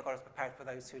the things that God has prepared for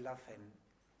those who love him.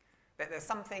 That there's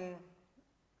something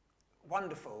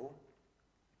wonderful,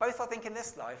 both I think in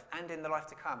this life and in the life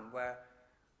to come, where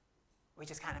we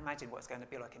just can't imagine what it's going to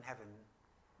be like in heaven.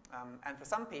 And for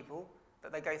some people,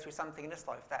 that they go through something in this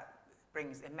life that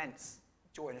brings immense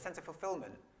joy and a sense of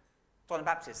fulfillment. John the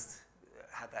Baptist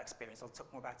had that experience. I'll talk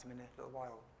more about him in a little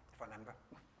while, if I remember.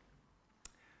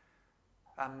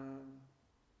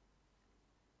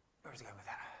 Where was I going with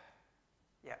that?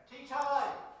 Yeah. Tea time!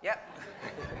 Yep.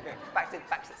 back to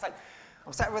so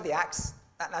I'm sat with the axe.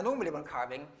 Now normally when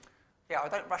carving, yeah, I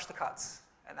don't rush the cuts,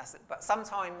 and that's it. But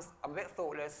sometimes I'm a bit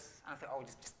thoughtless, and I think, oh,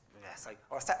 just yeah. So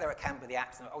I was sat there at camp with the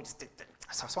axe, and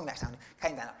so I swung the axe down,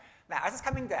 came down. Now as it's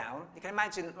coming down, you can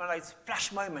imagine one of those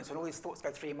flash moments when all these thoughts go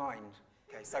through your mind.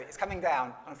 Okay, so it's coming down,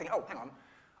 and I'm thinking, oh, hang on,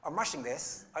 I'm rushing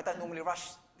this. I don't normally rush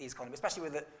these kind of, especially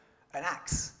with an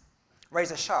axe.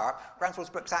 Razor sharp, Granthorpe's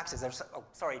Brooks axes. Oh,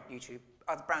 sorry, YouTube.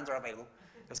 Other brands are available.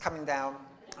 It was coming down.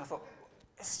 And I thought,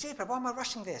 it's stupid. Why am I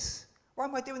rushing this? Why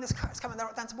am I doing this cut? It's coming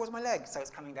down towards my leg. So it's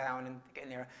coming down and getting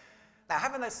nearer. Now,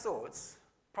 having those thoughts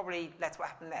probably led to what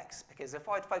happened next, because if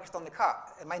I'd focused on the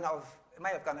cut, it may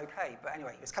have gone okay. But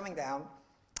anyway, it was coming down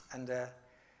and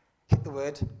hit the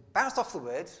wood, bounced off the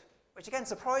wood, which again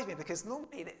surprised me because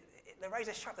normally the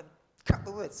razor sharp that cut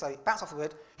the wood. So it bounced off the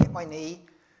wood, hit my knee,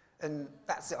 and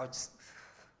that's it.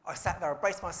 I sat there, I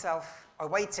braced myself, I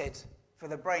waited for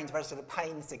the brain to register the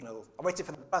pain signal. I waited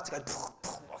for the blood to go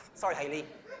off. Sorry, Hayley.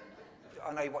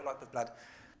 I know you won't like the blood.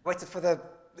 I waited for the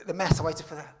mess, I waited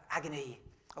for the agony.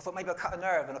 I thought maybe I cut a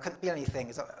nerve and I couldn't feel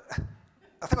anything. So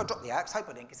I think I dropped the axe, hope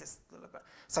I didn't, because it's...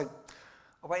 So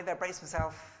I waited there, braced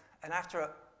myself, and after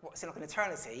what seemed like an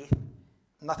eternity,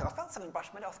 nothing. I felt something brush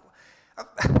my neck.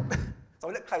 So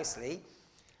I looked closely, and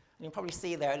you can probably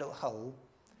see there a little hole.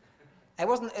 It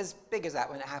wasn't as big as that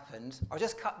when it happened. I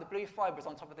just cut the blue fibres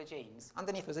on top of the jeans.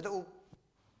 Underneath was a little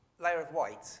layer of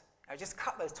white. I just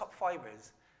cut those top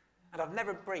fibres, and I've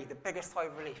never breathed the biggest sigh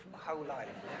of relief in my whole life.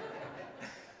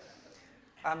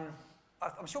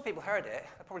 I'm sure people heard it.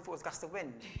 I probably thought it was a gust of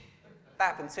wind.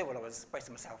 That happened too while I was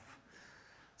bracing myself.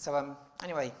 So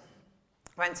anyway,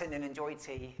 went in and enjoyed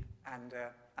tea, and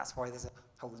that's why there's a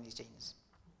hole in these jeans.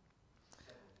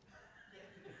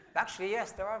 Actually,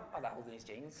 yes, there are other holes in these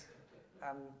jeans.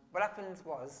 What happened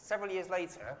was, several years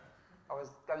later, I was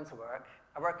going to work.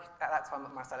 I worked at that time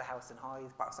at Marcella House in Hythe,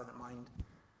 Park Silent Mind.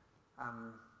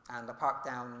 And I parked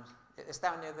down, it's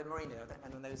down near the marina, I don't know if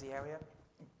anyone knows the area.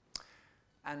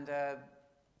 And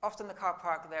often the car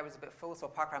park there was a bit full, so I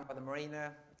parked around by the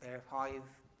marina, there, Hythe,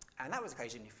 and that was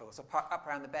occasionally full. So I parked up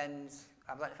around the bend.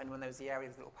 I don't know if anyone knows the area,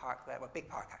 there's a little park there, well, a big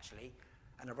park actually,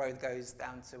 and a road goes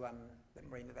down to the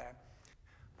marina there.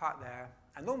 Park there,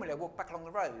 and normally I walk back along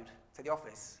the road to the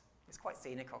office. It's quite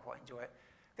scenic, I quite enjoy it.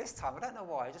 This time, I don't know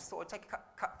why, I just thought I'd take a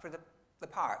cut through the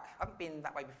park. I haven't been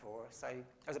that way before, so there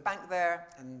was a bank there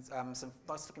and some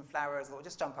nice looking flowers. I thought I'd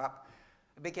just jump up.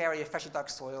 A big area of freshly dug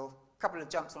soil, a couple of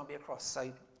jumps and I'll be across.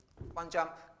 So one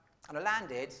jump, and I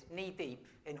landed knee deep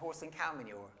in horse and cow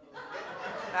manure.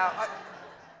 Now,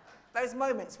 those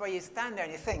moments where you stand there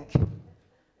and you think,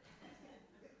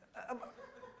 am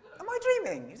I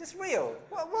dreaming? Is this real?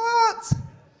 What?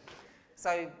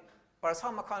 So by the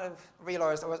time I kind of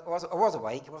realised I was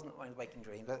awake, it wasn't a waking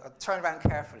dream, but I turned around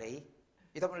carefully.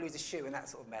 You don't want to lose a shoe in that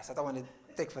sort of mess. I don't want to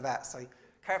dig for that. So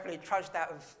carefully trudged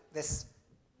out of this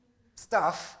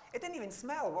stuff. It didn't even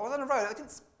smell. I was on the road. I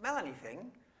didn't smell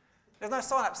anything. There's no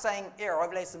sign up saying, here,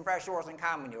 I've laid some fresh horse and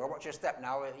cow manure. Watch your step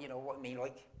now. You know what I mean,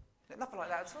 like. Nothing like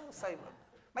that at all. So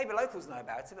maybe locals know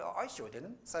about it, but I sure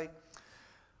didn't. So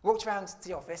walked around to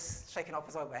the office, shaking off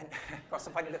as I went. Got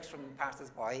some funny looks from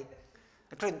passers-by,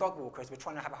 including dog walkers. We're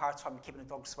trying to have a hard time keeping the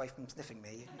dogs away from sniffing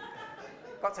me.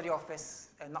 Got to the office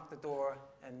and knocked the door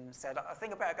and said, I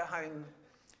think I better go home.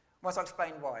 Once I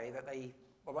explained why,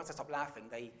 once I stopped laughing,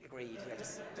 they agreed, yeah,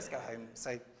 just go home.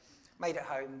 So made it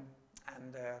home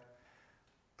and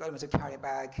got them into a carrier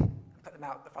bag and put them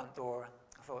out the front door.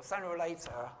 I thought, sooner or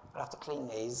later, I'll have to clean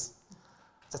these.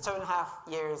 So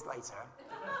 2.5 years later,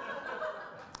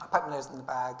 I put my nose in the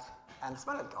bag, and the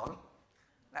smell had gone.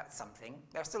 That's something.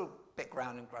 They're still a bit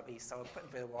brown and grubby, so I put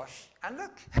them through the wash, and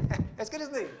look, as good as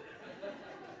new.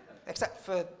 Except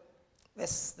for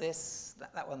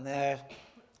that one there.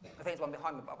 I think there's one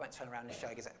behind me, but I won't turn around and show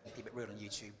you because it'd be a bit rude on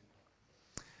YouTube.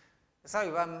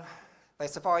 So they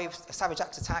survived a savage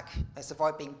axe attack. They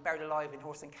survived being buried alive in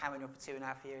horse and cow manure for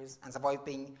 2.5 years, and survived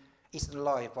being eaten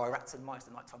alive by rats and mice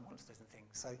and nighttime monsters and things.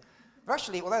 So they're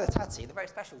actually, although they're tatty, they're very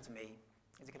special to me,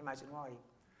 as you can imagine why.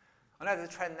 I know there's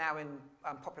a trend now in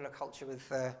popular culture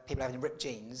with people having ripped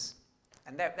jeans,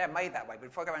 and they're made that way, but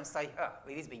if I go around and say, oh,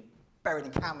 well, these have been buried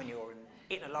in cow manure and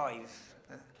eaten alive,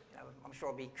 I'm sure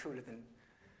I'll be cooler than,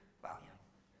 well,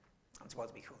 I'm too old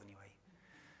to be cool anyway.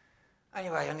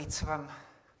 Anyway, I need to,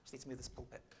 just need to move this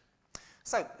pulpit.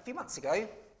 So, a few months ago,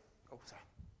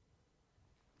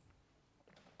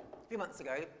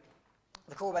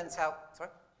 the call went out, sorry?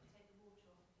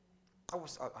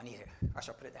 I need it. I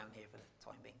shall put it down here for the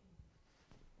time being.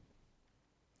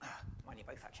 I need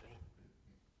both, actually.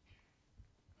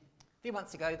 A few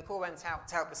months ago, the call went out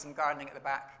to help with some gardening at the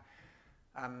back,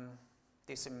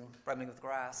 do some roaming of the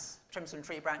grass, trim some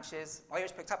tree branches. My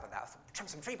ears picked up at that. I thought, trim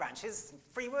some tree branches, some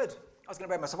free wood. I was going to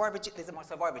wear my survivor jeans. These are my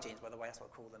survivor jeans, by the way, that's what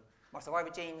I call them. My survivor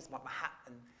jeans, my hat,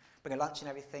 and bring a lunch and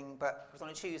everything, but it was on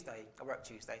a Tuesday. I worked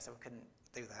Tuesday, so I couldn't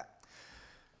do that.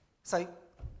 So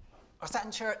I sat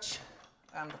in church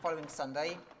the following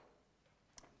Sunday.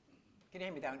 Can you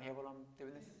hear me down here while I'm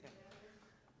doing this? Yeah.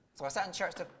 So I sat in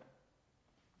church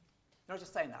You're not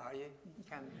just saying that, are you? You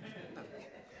can. No.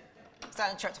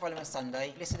 Sat in church the following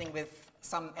Sunday, listening with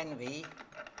some envy,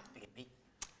 forgive me,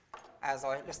 as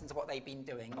I listened to what they'd been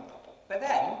doing. But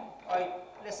then I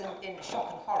listened in shock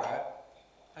and horror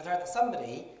as I heard that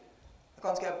somebody had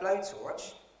gone to get a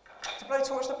blowtorch to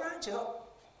blowtorch the branches.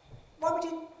 Why would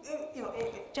you,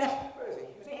 Jeff, where is he?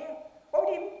 Is he here?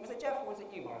 Was it Jeff or was it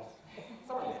you, Morris?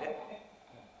 Someone did it.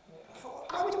 I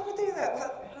thought, why would you want to do that? With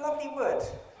that lovely wood.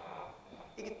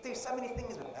 You could do so many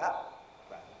things with that.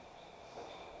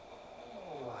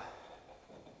 Oh.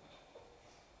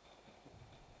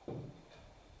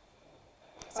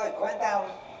 So I went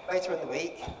down later in the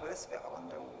week. Well, this bit I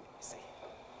wonder, let me see.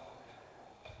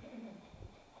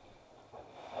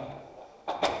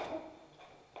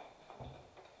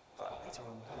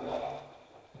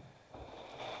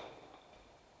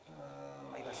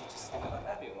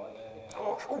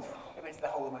 the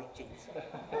hole in my jeans.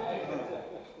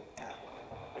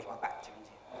 Which one back to you?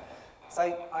 So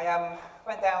I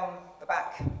went down the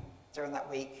back during that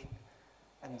week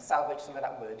and salvaged some of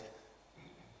that wood.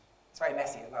 It's very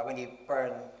messy as well. When you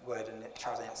burn wood and it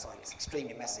chars on the outside, it's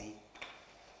extremely messy.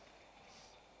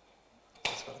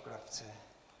 Just got the glove to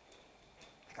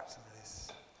pick up some of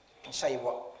this and show you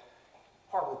what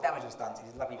horrible damage was done to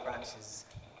these lovely branches.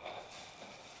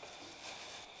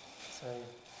 So,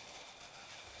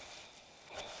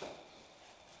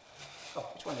 oh,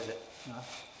 which one is it? No.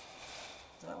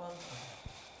 Is that one?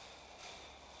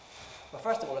 Well,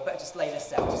 first of all, I better just lay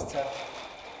this out just to.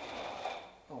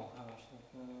 Oh, oh.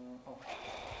 Right.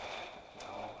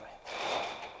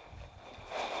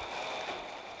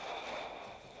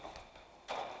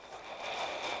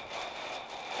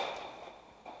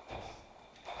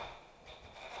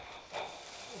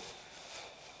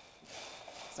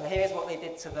 So here's what they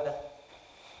did to the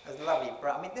lovely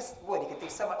brown. I mean, this wood, you could do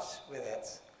so much with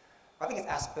it. I think it's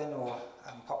aspen or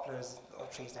poplars, a lot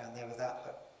of trees down there with that.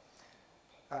 But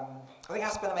I think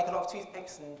aspen, they make a lot of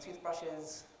toothpicks and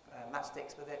toothbrushes,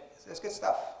 matchsticks with it. So it's good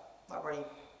stuff, not very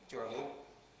durable.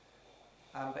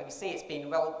 But you see it's been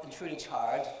well and truly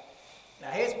charred.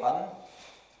 Now here's one.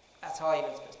 That's how I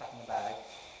even put this back in the bag.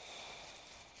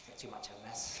 Not too much of a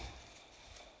mess.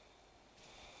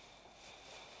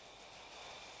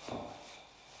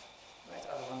 Where's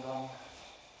the other one gone?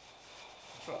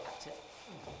 I'm sure I packed it.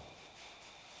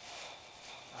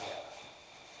 Oh, yeah.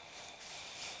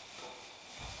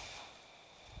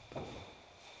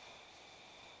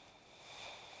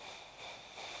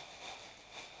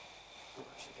 I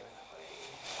should go that way.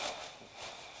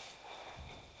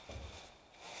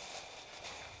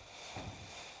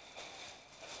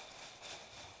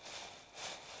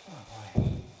 Oh, boy.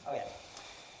 Oh, yeah.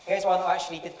 Here's one that I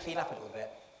actually did clean up a little bit.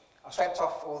 I scraped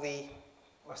off all the,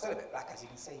 well, still a bit black as you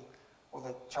can see, all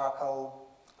the charcoal,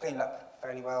 cleaned it up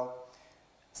fairly well,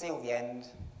 sealed the end,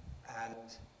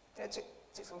 and took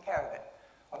some care of it.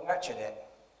 I nurtured it,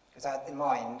 because I had in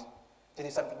mind to do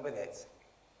something with it.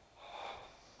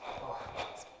 Oh.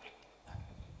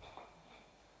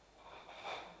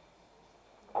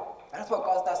 And that's what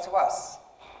God does to us.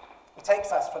 He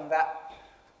takes us from that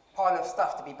pile of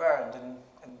stuff to be burned and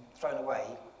thrown away.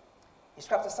 He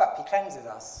scrubs us up, he cleanses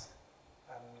us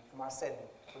from our sin,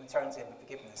 from turns in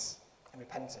forgiveness and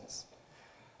repentance.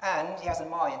 And he has in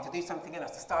mind to do something in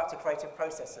us, to start a creative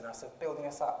process in us of building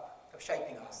us up, of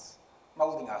shaping us,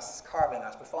 moulding us, carving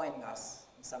us, refining us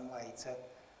in some way,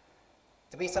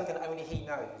 to be something that only he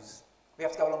knows. We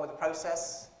have to go along with the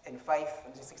process in faith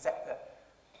and just accept that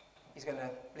he's going to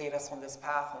lead us on this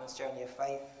path, on this journey of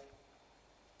faith.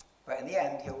 But in the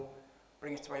end, he'll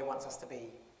bring us to where he wants us to be.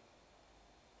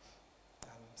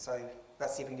 So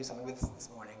let's see if we can do something with this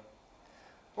morning.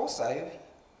 Also,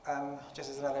 just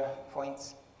as another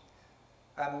point,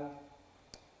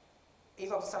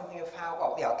 he's onto something of how,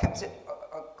 well, yeah, I kept it,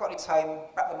 I got it home,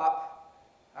 wrapped them up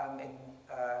in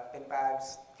bin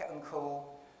bags, kept them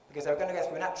cool, because they were going to go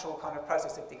through a natural kind of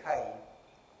process of decay.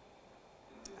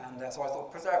 And so I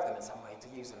thought, preserve them in some way, to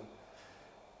use them.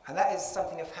 And that is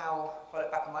something of how I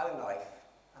look back on my own life,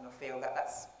 and I feel that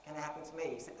that's going to happen to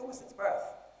me almost since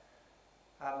birth.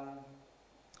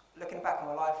 Looking back on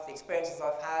my life, the experiences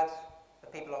I've had, the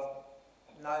people I've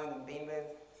known and been with,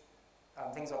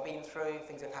 things I've been through,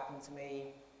 things that have happened to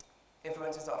me,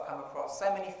 influences that I've come across,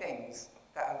 so many things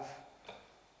that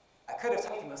I could have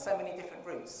taken on so many different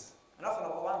routes. And often I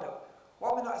wonder, why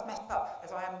am I not as messed up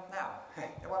as I am now?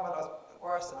 Why am I not as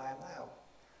worse than I am now?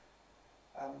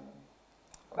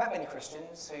 I've met many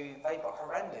Christians who they've got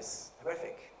horrendous,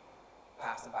 horrific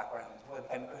past and background before they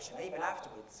became a Christian, even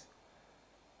afterwards.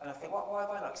 And I think, why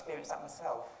have I not experienced that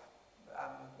myself?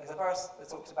 There's a verse that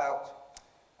talks about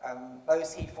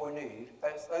those he foreknew,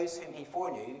 those whom he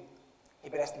foreknew, he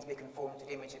predestined to be conformed to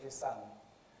the image of his Son.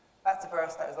 That's a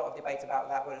verse that there's a lot of debate about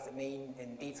that. What does it mean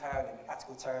in detail, in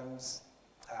practical terms?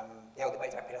 The old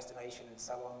debate about predestination and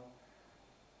so on.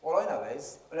 All I know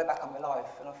is, I look back on my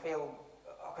life and I feel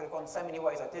I could have gone so many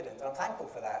ways I didn't, and I'm thankful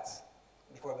for that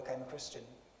before I became a Christian.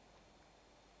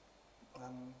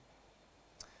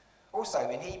 Also,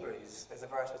 in Hebrews, there's a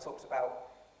verse that talks about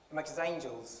he makes his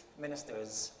angels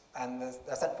ministers, and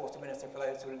they're sent forth to minister for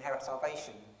those who will inherit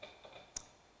salvation.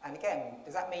 And again,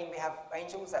 does that mean we have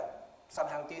angels that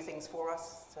somehow do things for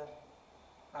us to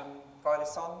guide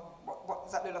us on? What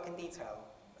does that look like in detail?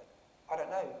 I don't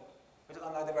know. We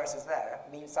don't know the verse is there.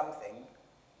 It means something.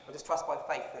 We'll just trust by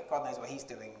faith that God knows what he's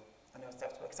doing, and we'll have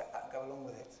to accept that and go along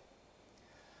with it.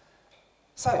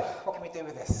 So, what can we do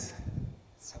with this?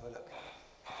 Let's have a look.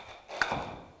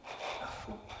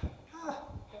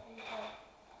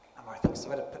 I'm right, thanks. So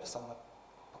I better put this on the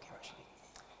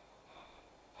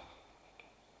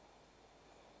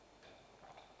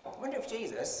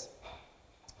Jesus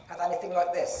has anything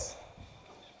like this.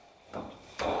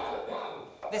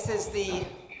 This is the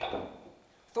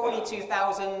Thorn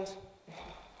 2000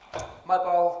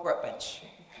 mobile workbench,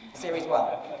 Series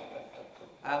 1.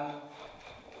 I've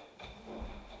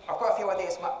got a few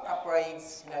ideas for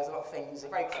upgrades. There's a lot of things. They're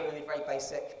very crude, very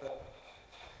basic, but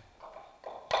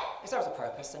it serves a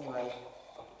purpose anyway.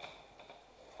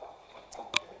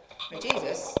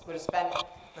 Jesus would have spent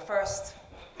the first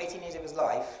 18 years of his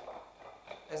life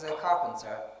as a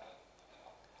carpenter.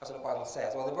 That's what the Bible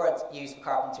says. Well, the word used for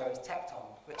carpenter is tekton,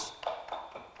 which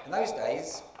in those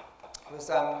days was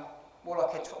more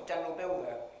like a general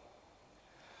builder.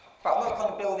 But not the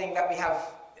kind of building that we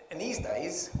have in these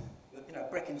days, with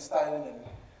brick and stone and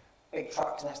big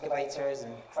trucks and excavators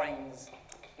and cranes.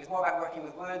 It was more about working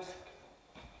with wood,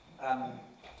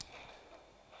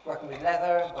 working with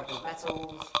leather, working with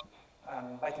metals,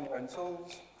 making your own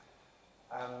tools,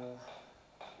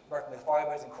 working with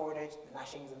fibres and cordage, the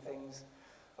lashings and things.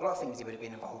 A lot of things he would have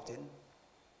been involved in.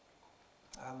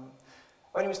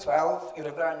 When he was 12, he would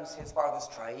have learned his father's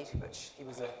trade, which he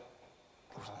was a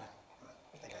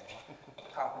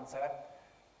carpenter,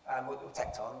 or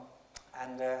tekton.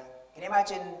 And can you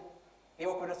imagine the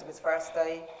awkwardness of his first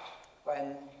day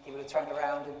when he would have turned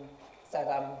around and said,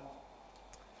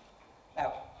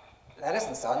 now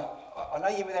listen, son, I know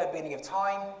you were there at the beginning of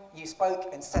time. You spoke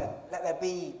and said, let there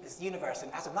be this universe,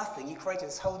 and out of nothing, you created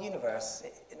this whole universe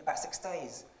in about 6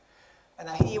 days. And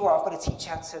now here you are, I've got to teach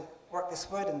you how to work this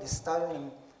wood and this stone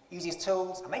and use these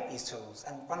tools and make these tools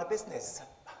and run a business.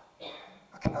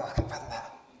 I can't fathom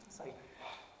that. So,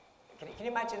 can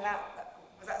you imagine that?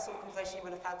 Was that the sort of conversation you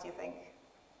would have had, do you think?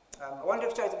 I wonder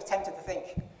if Joseph was tempted to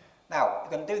think, now,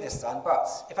 you're going to do this, son, but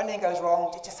if anything goes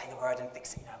wrong, just say the word and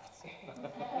fix it,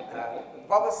 The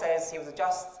Bible says he was a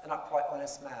just and upright,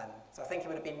 honest man. So I think he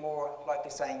would have been more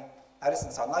likely saying, now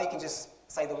listen, son, now you can just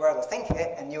say the word or think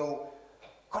it and you'll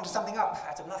conjure something up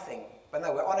out of nothing. But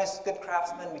no, we're honest, good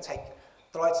craftsmen. We take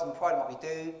delight and pride in what we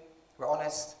do. We're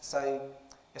honest. So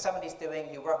if somebody's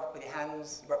doing, you work with your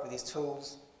hands, you work with these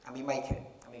tools, and we make it,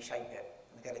 and we shape it,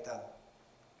 and we get it done.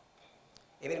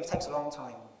 Even if it takes a long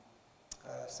time.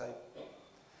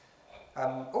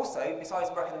 Also, besides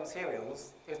working the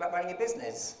materials, it was about running a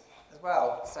business as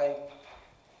well. So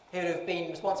he would have been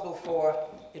responsible for,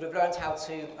 he would have learned how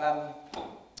to,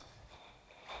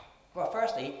 well,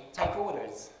 firstly, take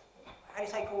orders. How do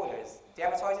you take orders? Do you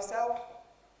advertise yourself?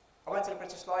 I went to the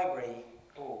British Library,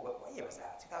 what year was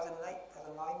that? 2008,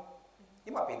 2009?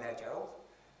 You might be in there, Gerald.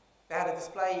 They had a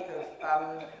display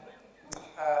of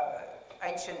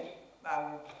ancient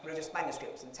religious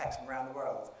manuscripts and texts from around the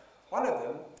world. One of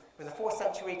them was a 4th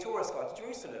century tourist guide to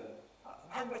Jerusalem.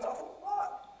 I thought,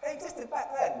 what? They existed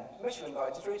back then. Michelin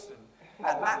guide to Jerusalem.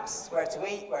 And maps, where to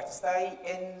eat, where to stay,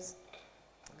 inns.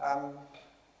 I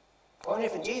wonder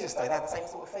if in Jesus' day they had the same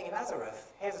sort of thing in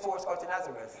Nazareth. Here's a tourist guide to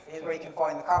Nazareth. Here's where you can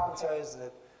find the carpenters,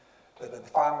 the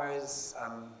farmers,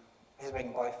 here's where you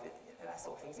can buy food. That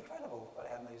sort of thing's incredible what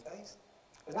they had in those days.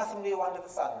 There's nothing new under the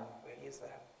sun, really, is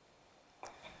there?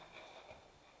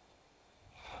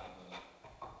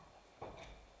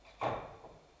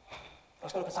 I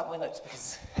was going to put something in my notes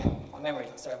because my memory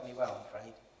doesn't serve me well, I'm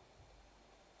afraid.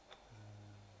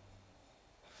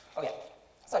 Oh yeah,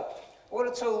 so all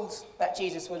the tools that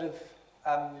Jesus would have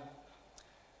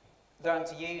learned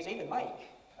to use, even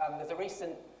make. There's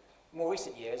more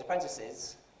recent years,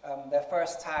 apprentices, their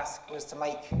first task was to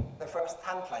make their first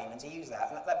hand plane and to use that,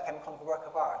 and that became kind of a work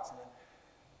of art and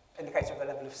an indicator of a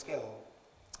level of skill.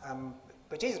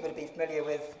 But Jesus would have been familiar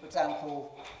with, for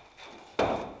example,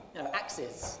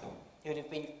 axes. He would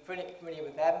have been familiar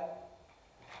with them.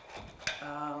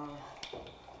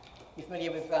 You're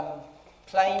familiar with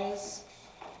planes.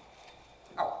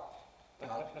 Oh, hang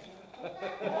on.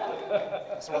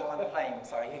 That's the wrong kind of plane,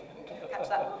 sorry. You catch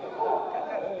that?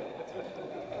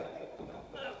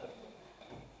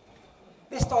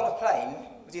 This style of plane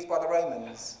was used by the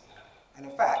Romans, and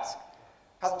in fact,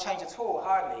 hasn't changed at all,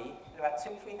 hardly, in about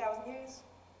 2,000 to 3,000 years.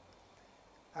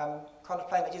 Kind of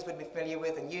plane that Jesus would be familiar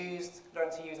with and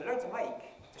learned to make,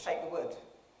 to shape the wood.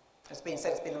 It's been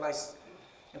said it's been the most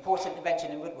important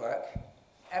invention in woodwork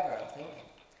ever, I think.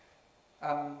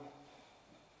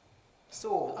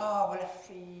 Sword. Oh, well, if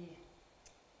the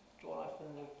draw knife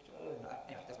and no,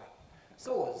 anyway, doesn't matter.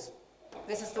 Saws.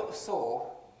 This is sort of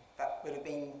saw that would have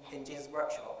been in Jesus'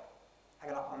 workshop,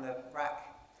 hanging up on the rack.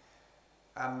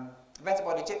 Invented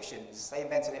by the Egyptians. They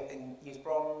invented it and used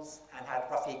bronze and had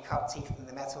roughly cut teeth in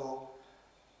the metal.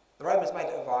 The Romans made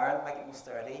it of iron, make it more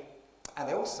sturdy, and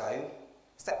they also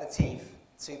set the teeth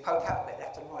to poke out a bit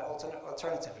left and right.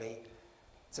 Alternatively,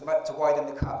 to widen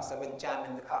the cut so it wouldn't jam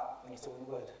in the cut when you saw the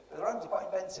wood. But the Romans were quite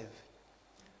inventive.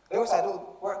 They also had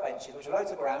little workbenches, which were low to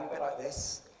the ground, a bit like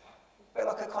this, a bit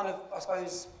like a kind of, I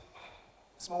suppose,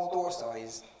 small door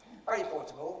size. Very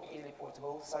portable, easily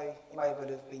portable, so you may well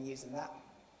have been using that.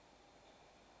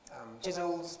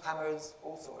 Chisels, hammers,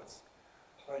 all sorts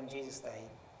were in Jesus' day.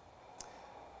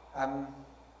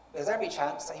 There's every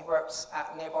chance that he works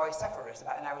at nearby Sepphoris,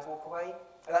 about an hour's walk away.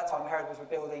 At that time, Herod was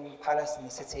rebuilding the palace in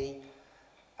the city,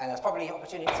 and there's probably an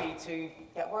opportunity to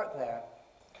get work there.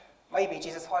 Maybe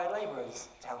Jesus hired labourers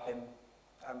to help him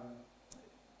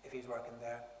if he was working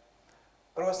there.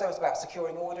 But also it was about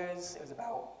securing orders, it was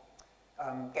about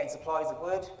getting supplies of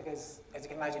wood, because as you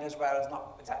can imagine, Israel is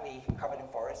not exactly covered in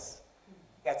forests.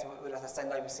 We'll have to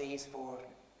send overseas for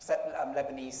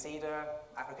Lebanese cedar,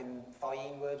 African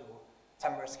thyine wood, or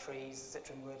tamarisk trees,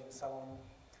 citron wood, and so on.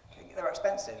 They were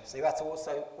expensive, so you had to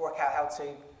also work out how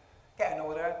to get an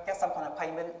order, get some kind of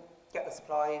payment, get the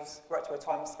supplies, work to a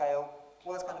time scale,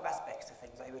 all those kind of aspects to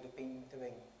things that he would have been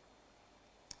doing.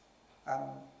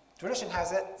 Tradition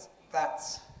has it that,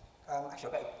 actually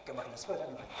I better go back in the spoon,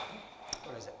 haven't I?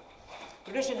 Where is it?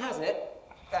 Tradition has it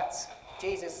that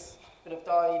Jesus would have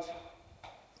died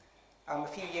a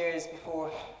few years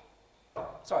before,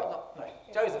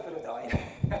 Joseph would have died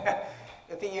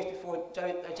a few years before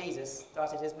Jesus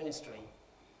started his ministry.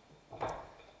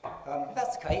 If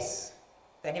that's the case,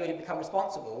 then he would have become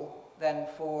responsible then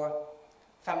for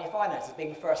family finances, being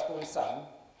the firstborn son.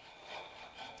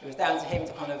 It was down to him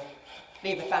to kind of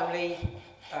leave the family,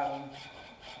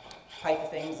 pay for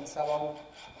things and so on.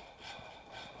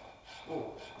 Ooh,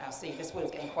 now see, this wood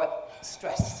is getting quite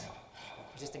stressed,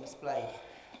 resisting display.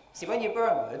 See, when you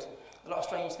burn wood, a lot of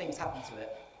strange things happen to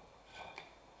it.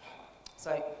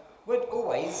 So, wood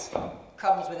always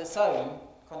comes with its own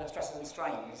kind of stresses and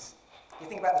strains. You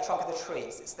think about the trunk of the tree,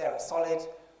 it's there, it's solid,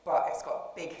 but it's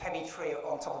got a big heavy tree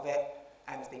on top of it,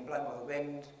 and it's been blown by the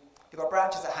wind. You've got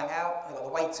branches that hang out, and you've got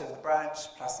the weight of the branch,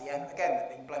 plus the end, again, they're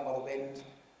being blown by the wind.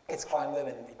 Kids climb them,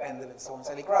 and they bend them, and so on.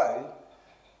 So they grow,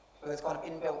 but there's kind of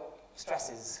inbuilt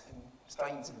stresses and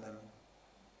strains in them.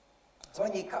 So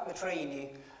when you cut the tree, and you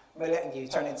mill it, and you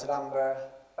turn it into lumber,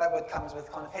 that wood comes with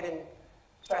kind of hidden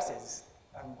stresses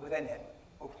within it.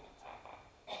 Ooh.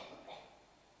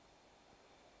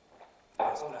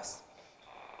 That's all us.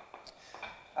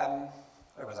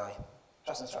 Where was I?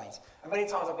 Stress and strains. And many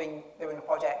times I've been doing a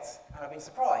project and I've been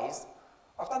surprised.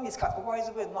 I've done these cuts, but why is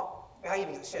the wood not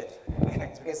behaving as it should?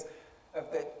 It's because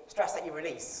of the stress that you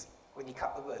release when you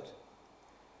cut the wood.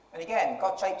 And again,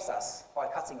 God shapes us by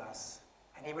cutting us,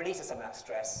 and he releases some of that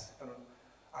stress from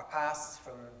our past,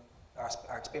 from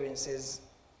our experiences,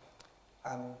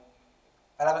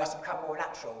 allowing us to become more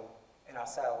natural in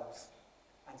ourselves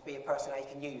and to be a person that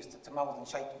he can use to mould and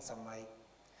shape in some way.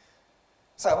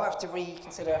 So I might have to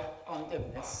reconsider on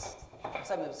doing this.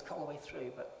 Some of it was cut all the way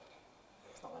through, but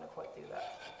it's not going to quite do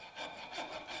that.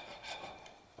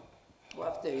 What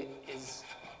I have to do is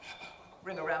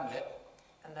ring around it,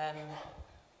 and then...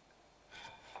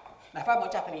 Now if I had my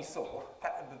Japanese saw,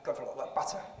 that would go for a lot like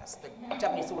butter. That's the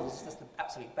Japanese saw is just the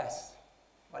absolute best.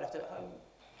 I left it at home.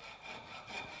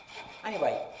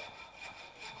 Anyway,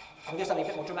 I'm doing something a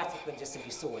bit more dramatic than just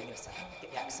simply sawing. Just to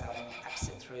get the axe out and axe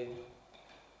it through.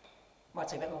 Might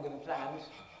take a bit longer than planned.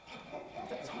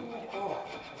 Oh.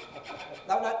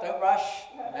 No, don't rush.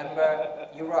 Remember,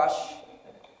 you rush.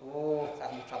 Oh,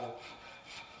 that'll be trouble.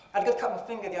 I had a good cut on my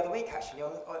finger the other week, actually. I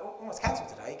almost cancelled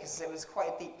today because it was quite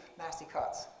a deep, nasty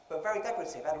cut, but very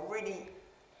decorative. It had a really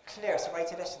clear,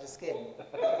 serrated edge to the skin.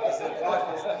 Because the knife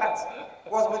was, in fact,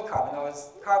 it wasn't wood carving. I was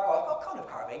kind of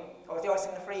carving. I was the ice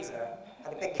in the freezer. I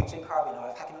had a big kitchen carving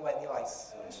knife, hacking away at the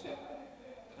ice.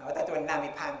 I don't do a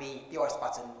namby-pamby, the ice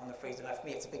button on the freezer knife. For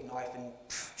me, it's a big knife, and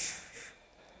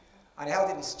I held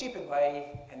it in a stupid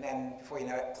way, and then before you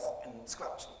know it, and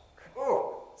squelch.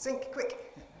 Oh, sink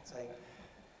quick. So,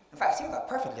 in fact, I sealed that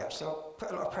perfectly actually. So I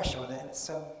put a lot of pressure on it, and it's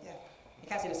yeah. You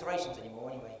can't see the serrations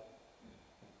anymore anyway.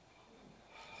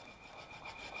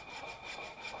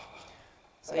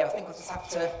 So yeah, I think we'll just have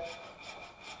to.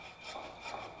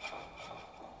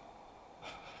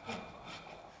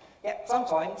 Yeah,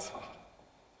 sometimes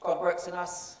God works in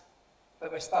us,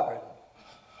 but we're stubborn.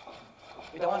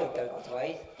 We don't want to go God's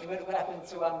way. What happened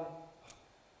to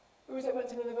who was it went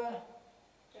to Nineveh?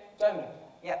 Jonah.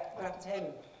 Yeah, what happened to him?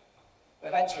 But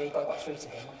eventually God got through to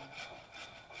him.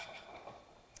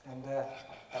 And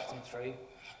helped him through.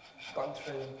 Got him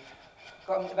through.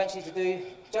 Got him eventually to do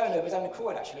Jonah of his own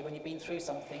accord actually, when he'd been through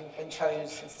something, then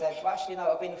chose and said, well actually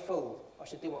no, I've been a fool. I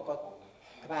should do what God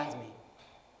commands me.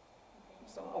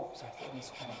 So, oh, sorry, I thought I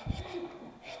missed one.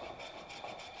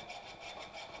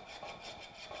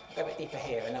 Go a bit deeper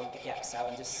here, and then we'll get the axe out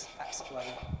and just axe it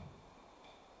away.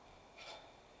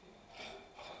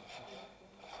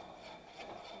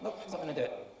 Nope, it's not going to do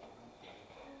it.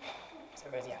 So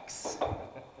where's the axe?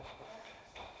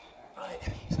 Right,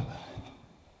 use that one.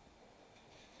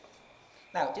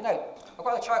 Now, do you know, I've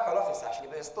got a charcoal office actually,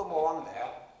 but there's still more on there.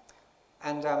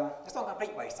 And it's not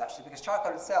complete waste actually, because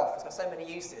charcoal itself has got so many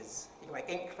uses. You can make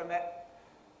ink from it,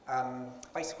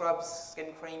 face scrubs,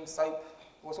 skin cream, soap,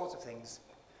 all sorts of things.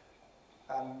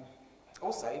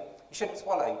 Also, you shouldn't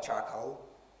swallow charcoal.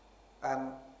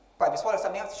 But if you swallow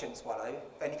something else you shouldn't swallow,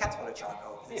 then you can swallow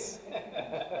charcoal. It's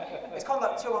kind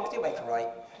of like 2 wrongs do make a right,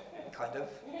 kind of.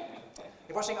 If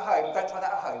you're watching at home, don't try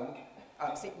that at home.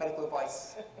 Seek medical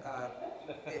advice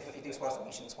if you do swallow something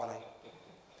you shouldn't swallow.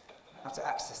 I have to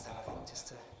access that, I think, just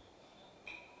to...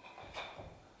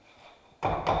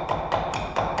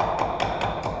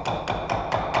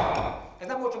 It's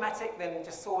not more dramatic than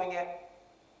just sawing it,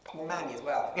 more manly as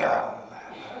well. Yeah.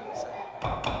 So,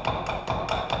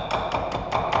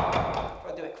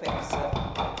 I'll do it quick, so...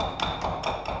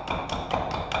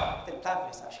 Didn't plan for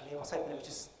this actually, I was hoping it would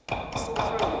just saw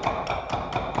through.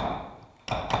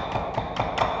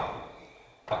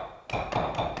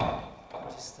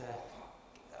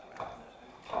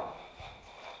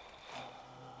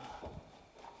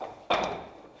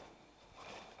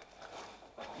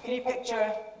 Can you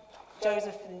picture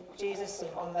Joseph and Jesus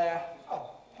on there,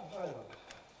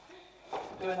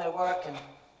 doing their work and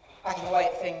hacking away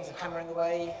at things and hammering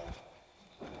away?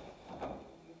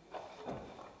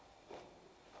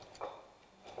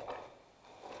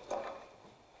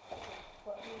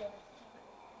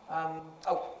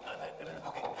 They're in the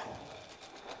pocket.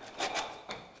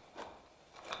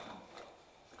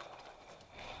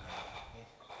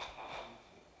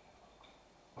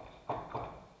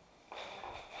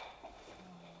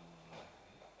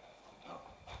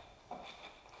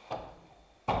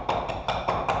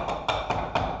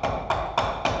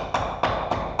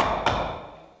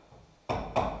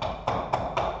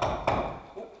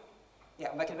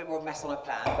 I'm making a bit more of a mess on my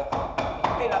plan, but you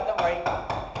can clean up, don't worry.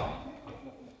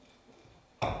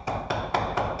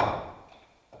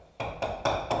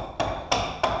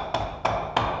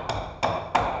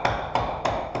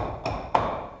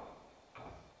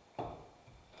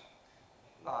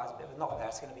 Oh, there's a bit of a knot there,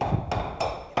 it's going to be an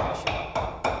issue.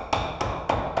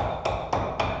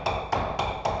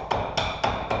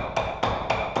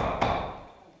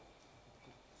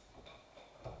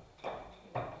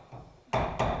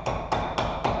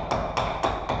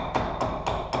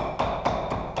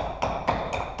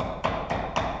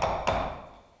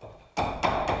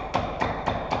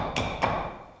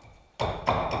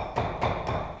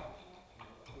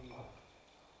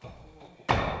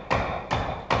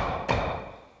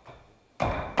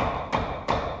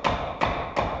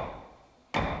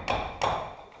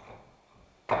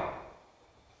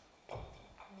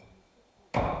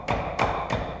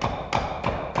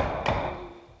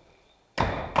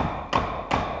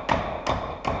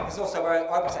 This is also where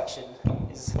eye protection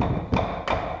is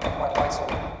quite vital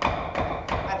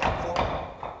and helpful.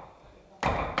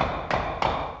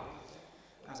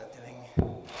 How's that doing?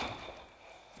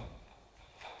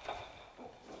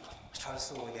 Let's try the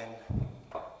saw again.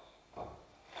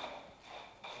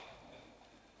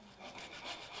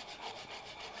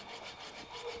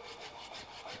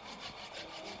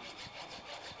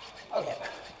 Oh yeah.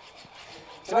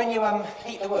 So when you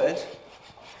heat the wood,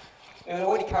 it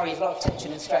already carries a lot of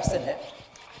tension and stress in it.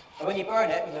 And when you burn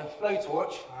it with a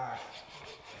blowtorch,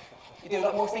 you do a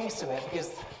lot more things to it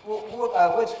because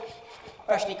wood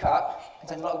freshly cut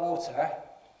contains a lot of water.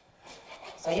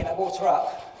 So you heat that water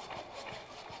up,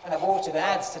 and that water then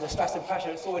adds to the stress and pressure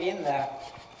that's already in there.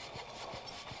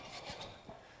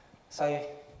 So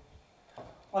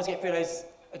once you get through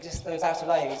those outer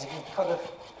layers, you can kind of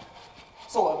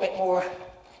sort a bit more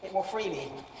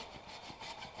freely.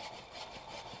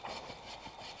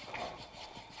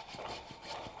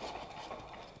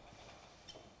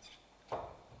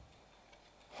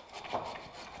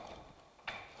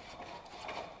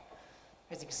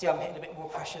 As you can see, I'm hitting a bit more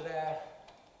pressure there.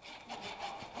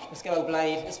 This good old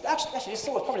blade, actually this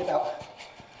saw is probably about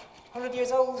 100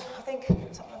 years old, I think,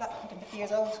 something like that, 150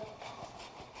 years old.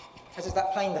 This is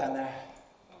that plane down there.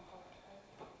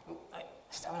 Oh, right,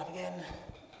 stand up again.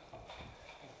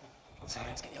 So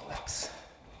let's get the old axe.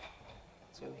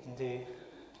 See what we can do.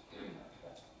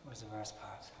 Where's the worst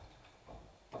part?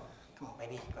 Come on,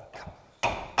 baby, got a cut.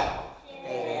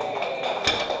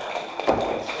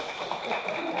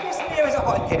 There is a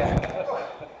hot here.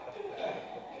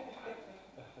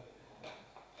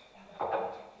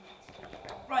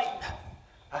 Right.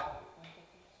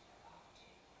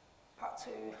 Part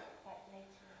 2.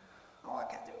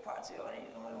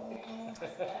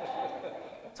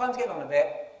 Time's getting on a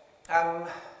bit.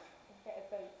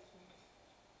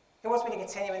 Who wants me to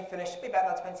continue and finish? It'll be about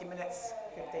another 20 minutes,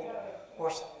 15.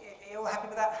 Or you all happy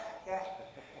with that? Yeah?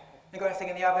 You got anything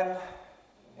in the oven?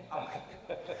 Okay.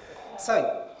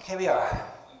 So, here we are.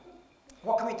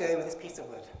 What can we do with this piece of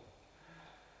wood?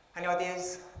 Any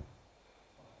ideas?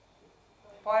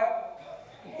 Fire?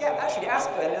 Yeah, actually,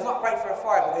 aspen is not great for a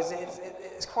fire because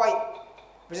it's quite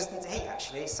resistant to heat,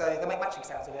 actually, so they'll make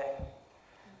matchsticks out of it.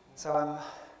 So,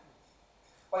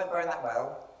 won't burn that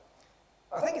well.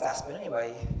 I think it's aspen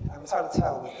anyway. It's hard to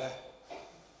tell with the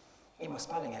even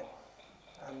smelling it.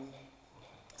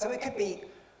 So it could be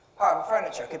part of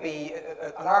furniture. It could be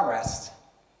an armrest.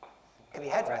 It could be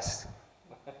a headrest.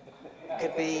 It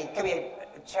could be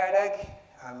a chair leg.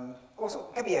 Also,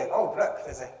 it could be oh look,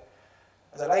 there's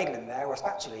a ladle in there or a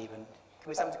spatula even. It could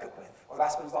be something to cook with. Or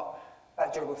aspen's not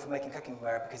that durable for making cooking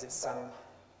ware because it's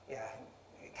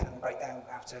it can break down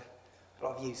after a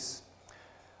lot of use.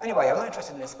 Anyway, I'm not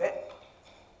interested in this bit.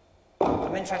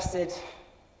 I'm interested.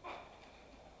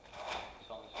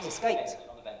 He's escaped.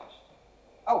 On the bench.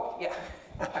 Oh, yeah.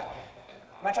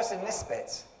 I'm interested in this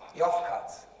bit, the offcut.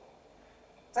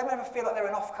 Does anyone ever feel like they're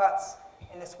an offcut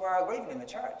in this world, or even in the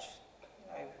church?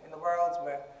 You know, in the world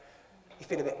where you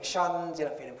feel a bit shunned, you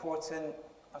don't feel important,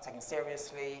 not taken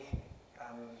seriously,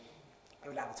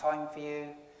 people don't have time for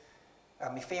you,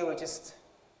 you feel just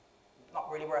not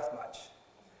really worth much.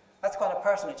 That's the kind of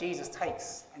person that Jesus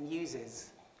takes and uses.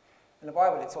 In the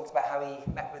Bible, it talks about how he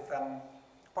met with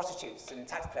prostitutes and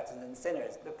tax collectors and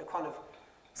sinners, the kind of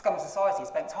scum of society he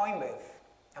spent time with.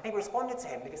 And people responded to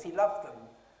him because he loved them.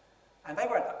 And they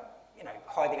weren't,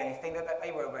 hiding anything.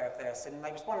 They were aware of their sin, and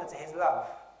they responded to his love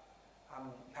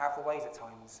in powerful ways at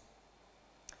times.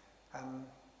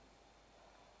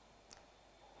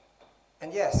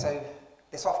 So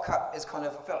this offcut is kind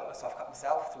of, I feel like this offcut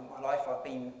myself through my life. I've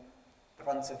been the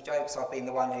runt of jokes, I've been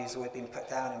the one who's always been put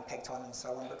down and picked on and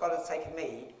so on. But God has taken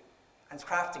me and is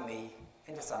crafting me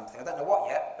into something. I don't know what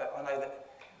yet, but I know that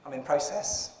I'm in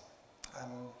process.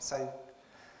 So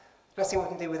let's see what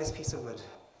we can do with this piece of wood.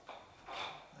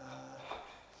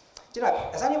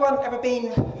 Has anyone ever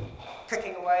been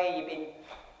cooking away? You've been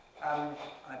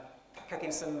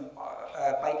cooking some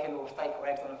bacon or steak or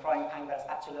eggs on a frying pan with a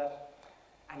spatula,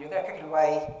 and you're there cooking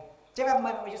away. Do you ever have a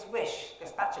moment where you just wish the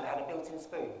spatula had a built-in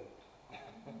spoon?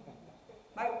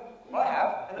 No? Well, I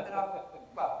have.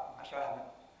 Actually I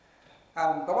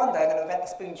haven't. But one day I'm going to invent the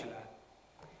spoonchula.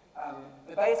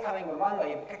 The day is coming when one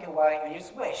day you're cooking away and you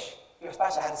just wish your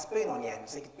spatula had a spoon on the end,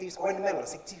 so you could use, or in the middle,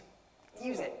 so you could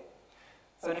use it.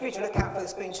 So in the future, look out for the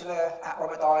spoonchula at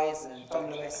Robert Dyes and John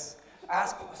Lewis.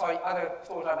 Other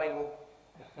stores are available.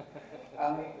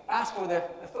 Ask for the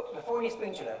Thorny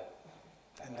spoonchula.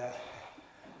 And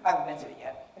I haven't invented it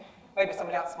yet. Maybe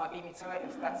somebody else might beat me to it.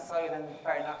 If that's so, then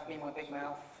fair enough, me and my big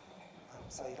mouth.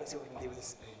 So let's see what we can do with this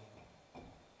spoon.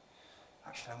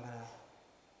 Actually, I'm going to...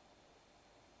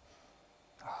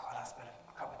 Oh, that's better.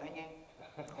 I can't, don't you?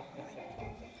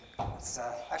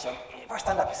 Actually, if I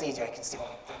stand up, it's easier. I can see what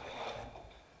I'm doing.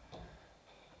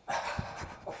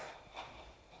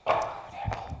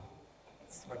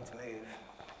 It's ready to move.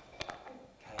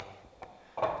 Okay.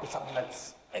 It's something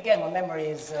that's, again, my memory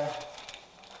is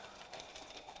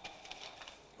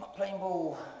not playing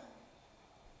ball.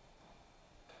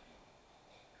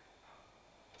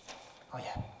 Oh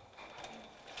yeah.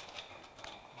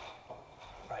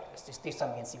 Right, let's just do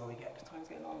something and see what we get. Time's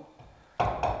getting on.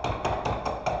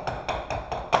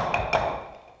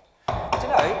 Do you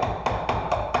know?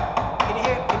 Can you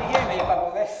hear me above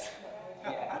all this?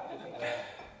 Yeah.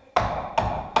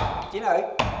 Do you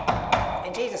know,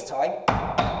 in Jesus' time,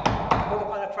 all the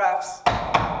kind of crafts,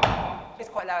 it's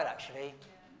quite loud actually.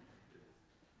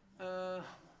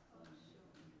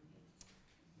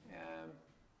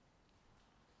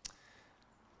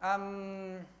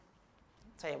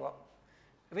 Tell you what,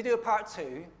 if we do a part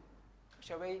 2,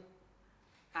 shall we?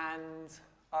 And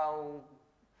I'll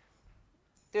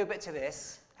do a bit to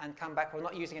this and come back. We're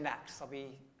not using an axe. I'll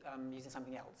be using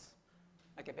something else.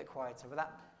 Make it a bit quieter. Will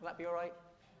that be all right?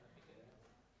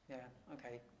 Yeah.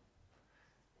 Okay.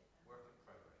 Work in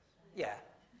progress. Yeah,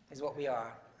 is what we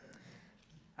are.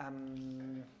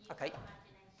 Okay.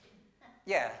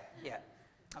 Yeah.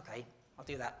 Okay, I'll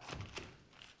do that.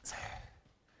 So,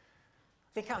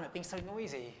 I think I'm not being so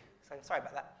noisy. So sorry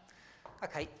about that.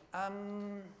 Okay.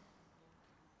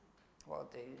 What I'll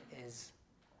do is,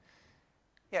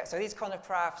 so these kind of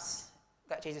crafts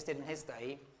that Jesus did in his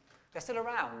day, they're still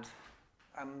around.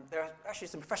 There are actually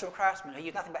some professional craftsmen who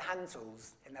use nothing but hand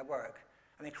tools in their work,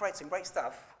 and they create some great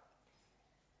stuff,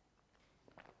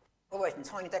 all the way from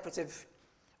tiny decorative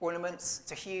ornaments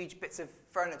to huge bits of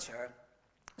furniture,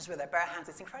 just with their bare hands.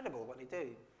 It's incredible what they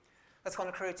do. That's kind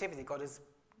of creativity God has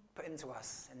put into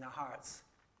us, in our hearts.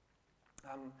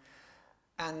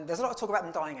 And there's a lot of talk about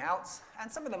them dying out, and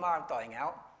some of them are dying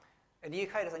out. In the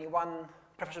UK, there's only one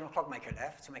professional clog maker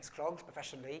left who makes clogs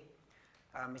professionally.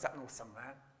 He's up north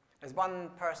somewhere. There's one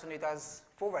person who does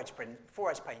four-edge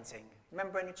painting.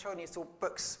 Remember when you were children, you saw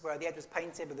books where the edge was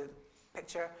painted with a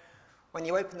picture? When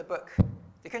you open the book,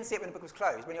 you couldn't see it when the book was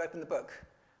closed. When you opened the book,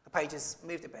 the pages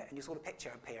moved a bit and you saw the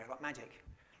picture appear like magic.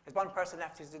 There's one person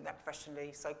left who's doing that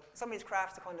professionally, so some of these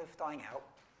crafts are kind of dying out.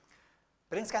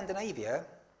 But in Scandinavia,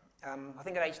 I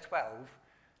think at age 12,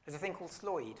 there's a thing called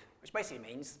sløjd, which basically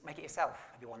means make it yourself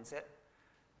if you want it.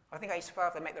 I think at age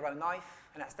 12 they make their own knife,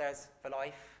 and that's theirs for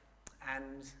life.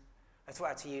 And they're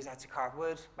taught how to carve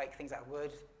wood, make things out of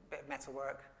wood, a bit of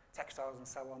metalwork, textiles and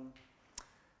so on.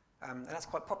 And that's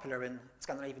quite popular in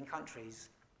Scandinavian countries,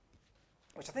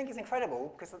 which I think is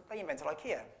incredible because they invented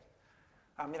IKEA.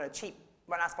 You know, cheap,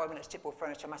 1 hour 5 minutes chipboard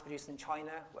furniture mass produced in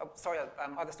China.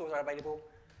 Other stores are available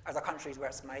as are countries where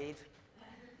it's made.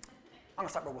 I'm going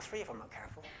to start World War III if I'm not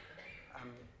careful.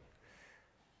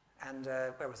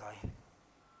 Where was I?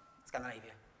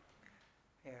 Scandinavia.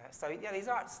 Yeah, so yeah,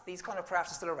 these kind of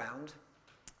crafts are still around.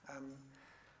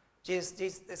 It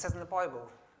says in the Bible,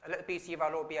 let the beauty of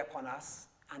our Lord be upon us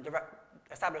and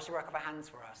establish the work of our hands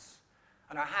for us.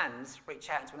 And our hands reach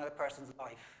out into another person's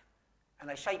life and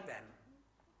they shape them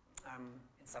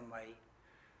in some way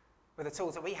with the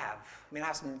tools that we have. I mean, I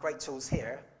have some great tools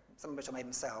here, some of which I made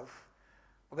myself.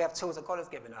 But we have tools that God has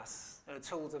given us,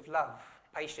 tools of love,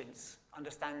 patience,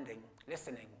 understanding,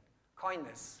 listening,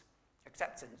 kindness,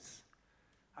 acceptance,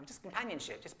 just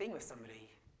companionship, just being with somebody,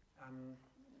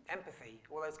 empathy,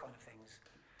 all those kind of things.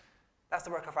 That's the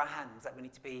work of our hands that we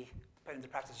need to be put into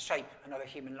practice to shape another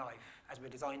human life as we're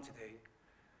designed to do,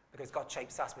 because God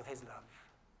shapes us with his love.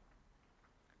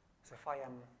 So if I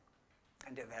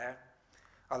end it there,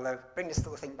 I'll bring this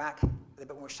little thing back with a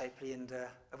bit more shapely and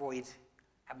avoid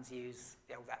having to use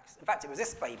the old axe. In fact, it was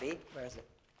this baby. Where is it?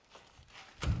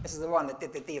 This is the one that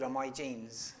did the deed on my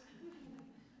jeans.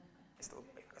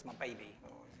 That's my baby.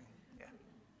 Yeah.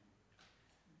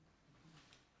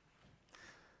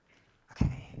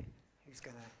 Okay, who's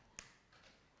gonna?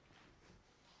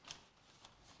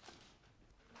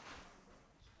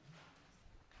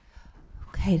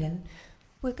 Okay then,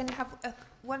 we're going to have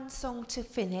one song to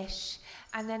finish,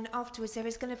 and then afterwards there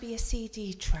is going to be a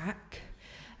CD track.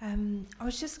 I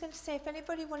was just going to say, if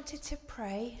anybody wanted to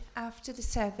pray after the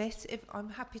service, I'm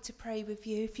happy to pray with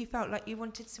you. If you felt like you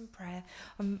wanted some prayer,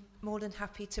 I'm more than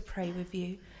happy to pray with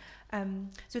you.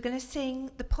 So we're going to sing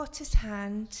The Potter's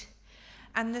Hand,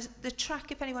 and the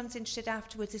track, if anyone's interested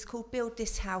afterwards, is called Build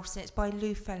This House, and it's by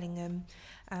Lou Fellingham.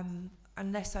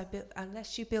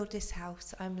 Unless you build this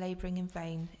house, I'm labouring in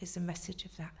vain, is the message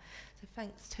of that. So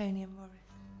thanks, Tony and Morris.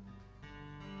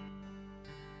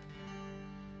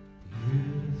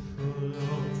 Beautiful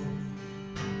Lord,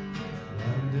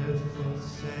 wonderful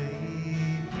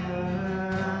Savior,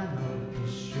 I know for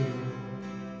sure.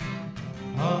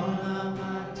 All of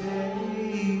my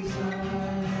days I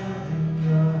have in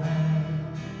your hand,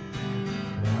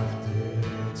 crafted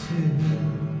to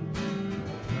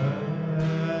a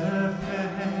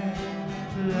perfect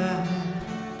plan.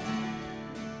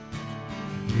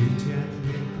 You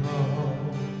gently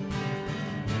call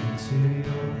into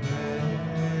your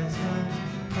presence,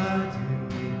 guiding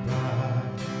me by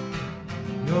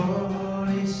your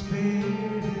Holy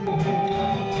Spirit.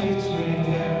 Teach me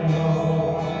and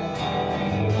Lord,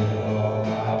 all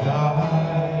my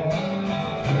life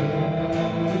through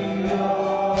your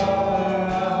eyes.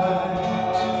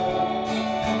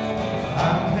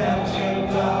 I'm captured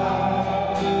by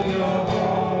your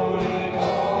holy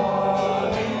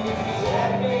calling.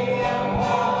 Set me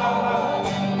apart.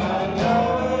 I know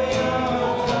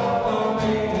your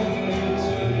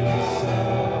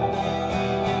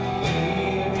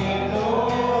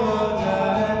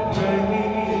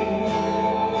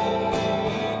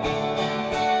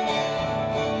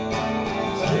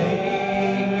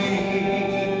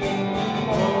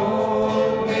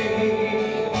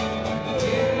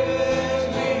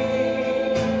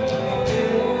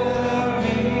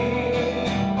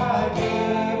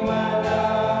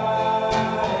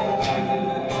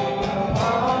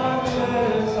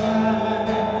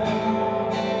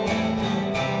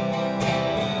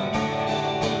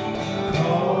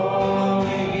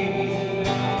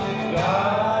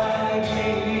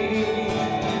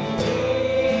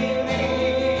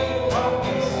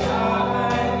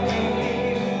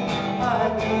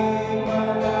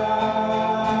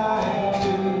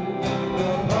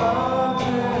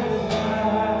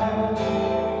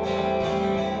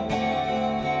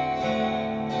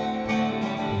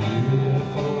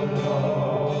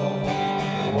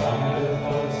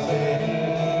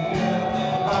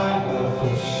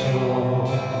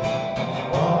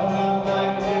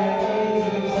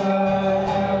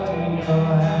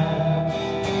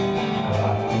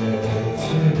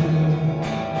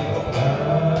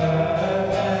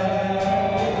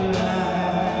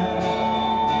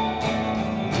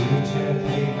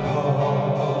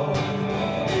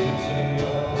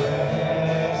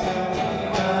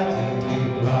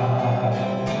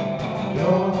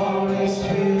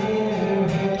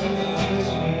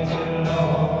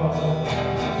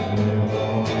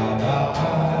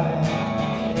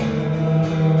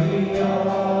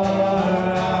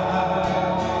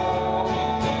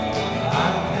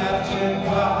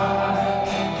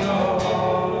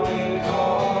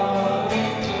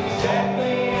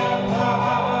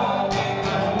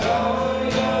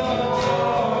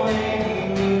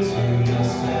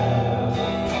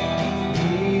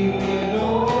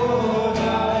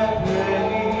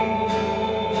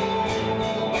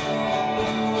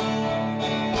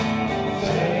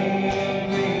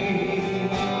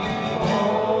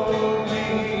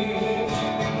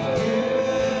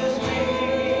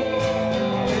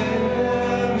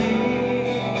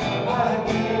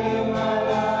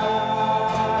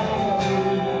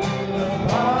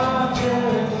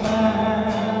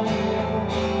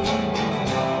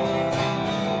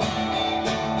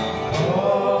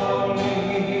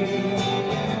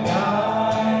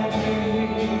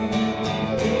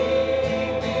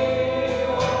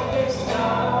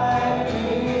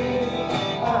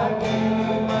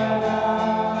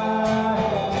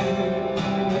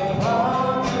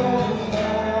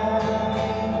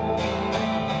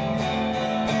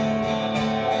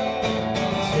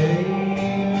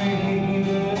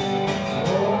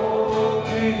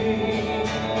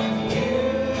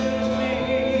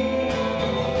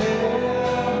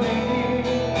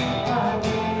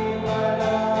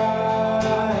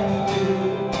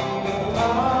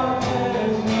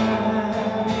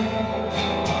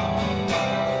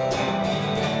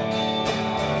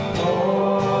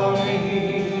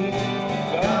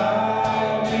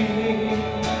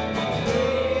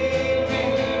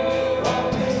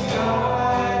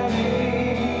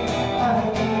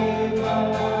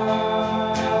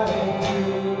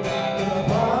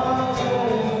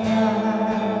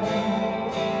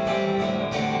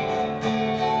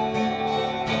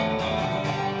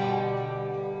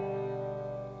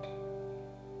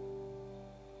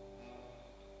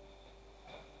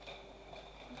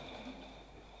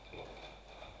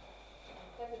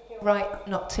right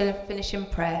not to finish in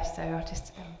prayer, so I'll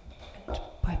just end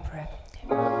by prayer.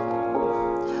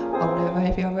 Oh no,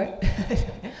 maybe I won't.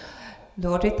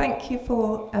 Lord, we thank you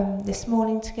for this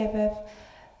morning together,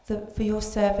 for your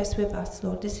service with us,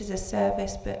 Lord. This is a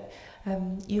service, but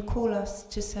you call us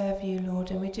to serve you,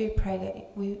 Lord, and we do pray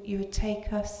that you would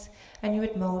take us and you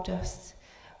would mould us.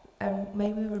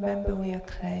 May we remember we are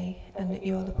clay and that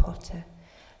you're the potter,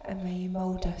 and may you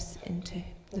mould us into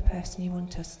the person you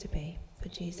want us to be. For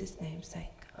Jesus' name's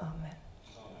sake, amen.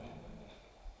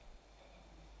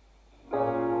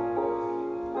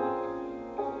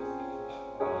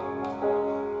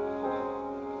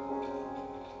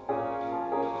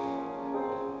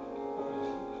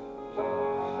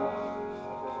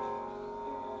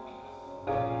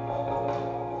 Amen.